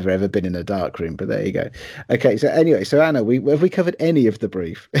is I've never ever been in a dark room. But there you go. Okay. So anyway, so Anna, have we covered any of the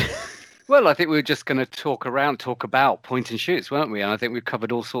brief? Well, I think we were just going to talk about point and shoots, weren't we? And I think we've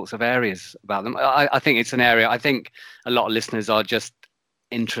covered all sorts of areas about them. I think it's an area. I think a lot of listeners are just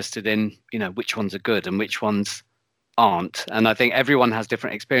interested in, which ones are good and which ones aren't. And I think everyone has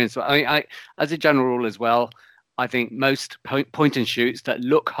different experience. I mean, as a general rule as well, I think most point and shoots that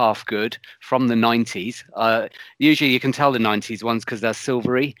look half good from the 90s, usually you can tell the 90s ones because they're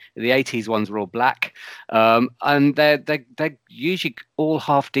silvery. The 80s ones were all black, and they're usually all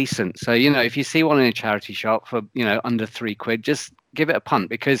half decent. So if you see one in a charity shop for under £3, just give it a punt,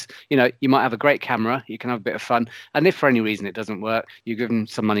 because you might have a great camera, you can have a bit of fun, and if for any reason it doesn't work, you give them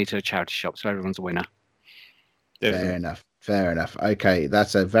some money to a charity shop, so everyone's a winner. Fair enough. Okay,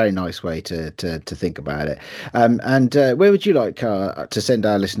 that's a very nice way to think about it. And where would you like to send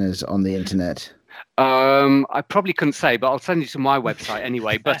our listeners on the internet? I probably couldn't say, but I'll send you to my website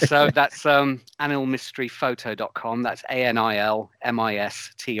anyway. But that's anilmysteryphoto.com. That's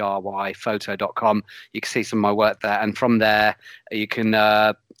ANILMISTRY photo.com. You can see some of my work there, and from there you can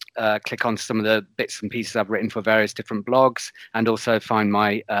click on some of the bits and pieces I've written for various different blogs, and also find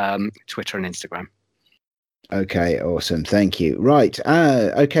my Twitter and Instagram. Okay, awesome. Thank you. Right.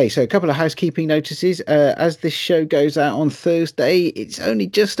 Okay, so a couple of housekeeping notices. As this show goes out on Thursday, it's only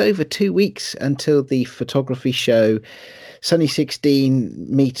just over 2 weeks until the photography show Sunny 16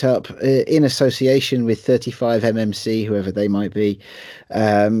 meetup in association with 35MMC, whoever they might be,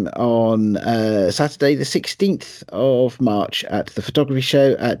 on Saturday the 16th of March at the photography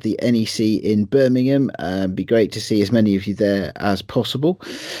show at the NEC in Birmingham. Be great to see as many of you there as possible.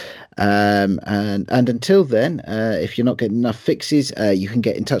 And until then, if you're not getting enough fixes, you can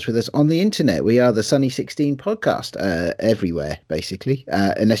get in touch with us on the internet. We are the Sunny 16 podcast everywhere, basically.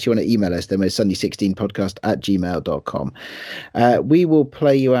 Unless you want to email us, then we're sunny16podcast@gmail.com. We will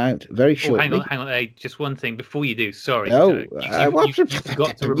play you out very shortly. Hang on. Hey, just one thing before you do. Sorry. You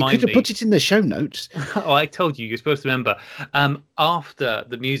forgot to remind me. You could have put it in the show notes. Oh, I told you. You're supposed to remember. After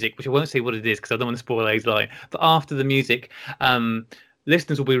the music, which I won't say what it is because I don't want to spoil A's line, but after the music,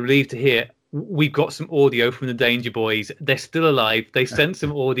 listeners will be relieved to hear we've got some audio from the Danger Boys. They're still alive. They sent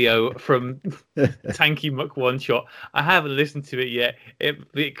some audio from Tanky Muck One Shot. I haven't listened to it yet.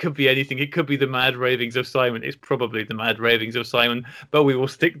 It could be anything. It could be the Mad Ravings of Simon. It's probably the Mad Ravings of Simon, but we will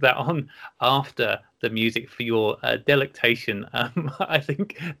stick that on after the music for your delectation. I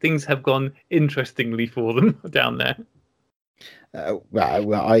think things have gone interestingly for them down there.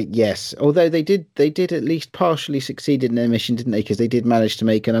 Yes. Although they did at least partially succeed in their mission, didn't they? Because they did manage to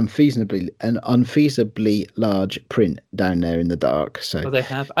make an unfeasibly large print down there in the dark. So they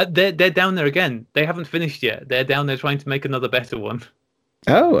have. They're down there again. They haven't finished yet. They're down there trying to make another better one.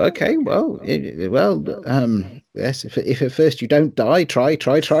 Oh, okay. Well, yes. If at first you don't die, try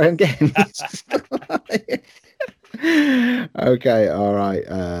again. Okay, all right.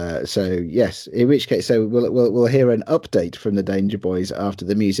 So yes, in which case, so we'll hear an update from the Danger Boys after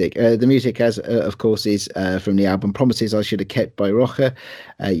the music. The music, as of course, is from the album Promises I Should Have Kept by Rocha.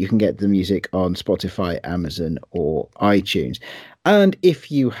 You can get the music on Spotify, Amazon, or iTunes. And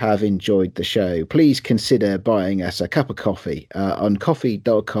if you have enjoyed the show, please consider buying us a cup of coffee on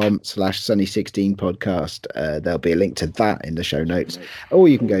coffee.com/sunny16podcast. There'll be a link to that in the show notes. Or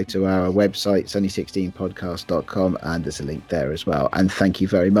you can go to our website, sunny16podcast.com, and there's a link there as well. And thank you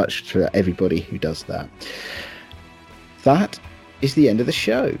very much to everybody who does that. That is the end of the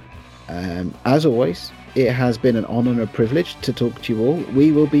show. As always, it has been an honour and a privilege to talk to you all.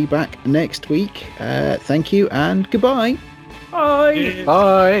 We will be back next week. Thank you and goodbye. Bye.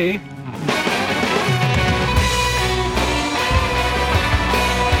 Bye.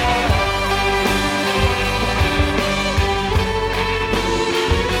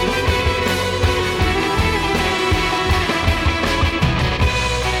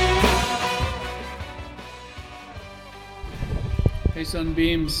 Hey,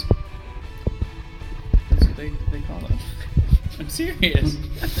 Sunbeams. That's what they call them. I'm serious.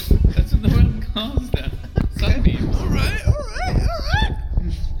 That's what the world calls them. Sunbeams. All right.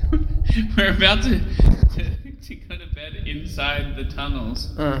 We're about to go to bed inside the tunnels.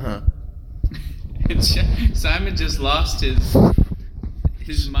 Simon just lost his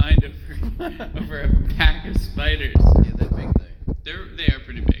mind over a pack of spiders. Yeah, they're big though. They are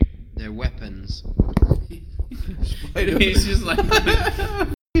pretty big. They're weapons. He's just like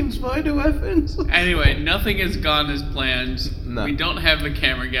spider weapons. Anyway, nothing has gone as planned. No. We don't have the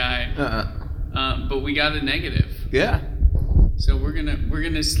camera guy. But we got a negative. Yeah. So we're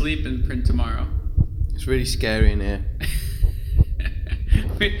gonna sleep and print tomorrow. It's really scary in here.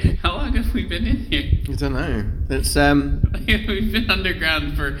 Wait, how long have we been in here? I don't know. It's We've been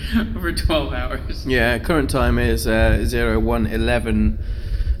underground for over 12 hours. Yeah, current time is 01:11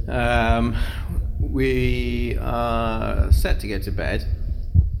 We are set to go to bed,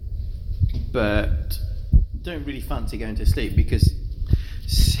 but don't really fancy going to sleep because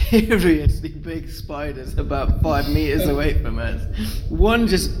seriously big spiders about 5 meters away from us. One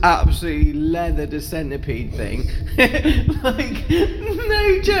just absolutely leathered a centipede thing. Like,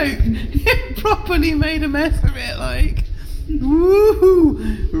 no joke. It properly made a mess of it, like,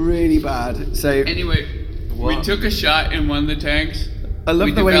 woohoo, really bad. So Anyway, we took a shot in one of the tanks. I love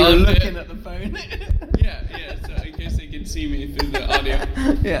we the way you're developed looking it. at the phone. Yeah, so in case they can see me through the audio.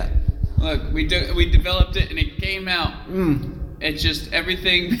 Yeah. Look, we developed it and it came out. It's just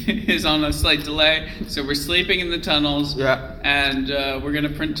everything is on a slight delay, so we're sleeping in the tunnels. Yeah. And we're gonna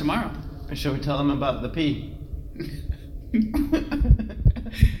print tomorrow. Shall we tell them about the pee?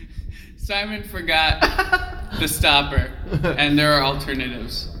 Simon forgot the stopper, and there are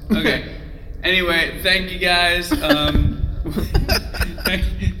alternatives. Okay. Anyway, thank you guys.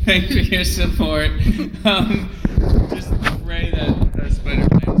 Thanks for your support. Just pray that the spider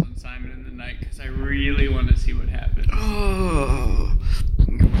lands on Simon in the night, because I really want to see what happens. Oh,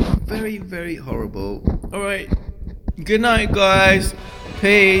 very, very horrible. All right. Good night, guys.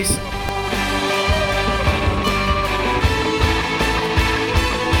 Peace.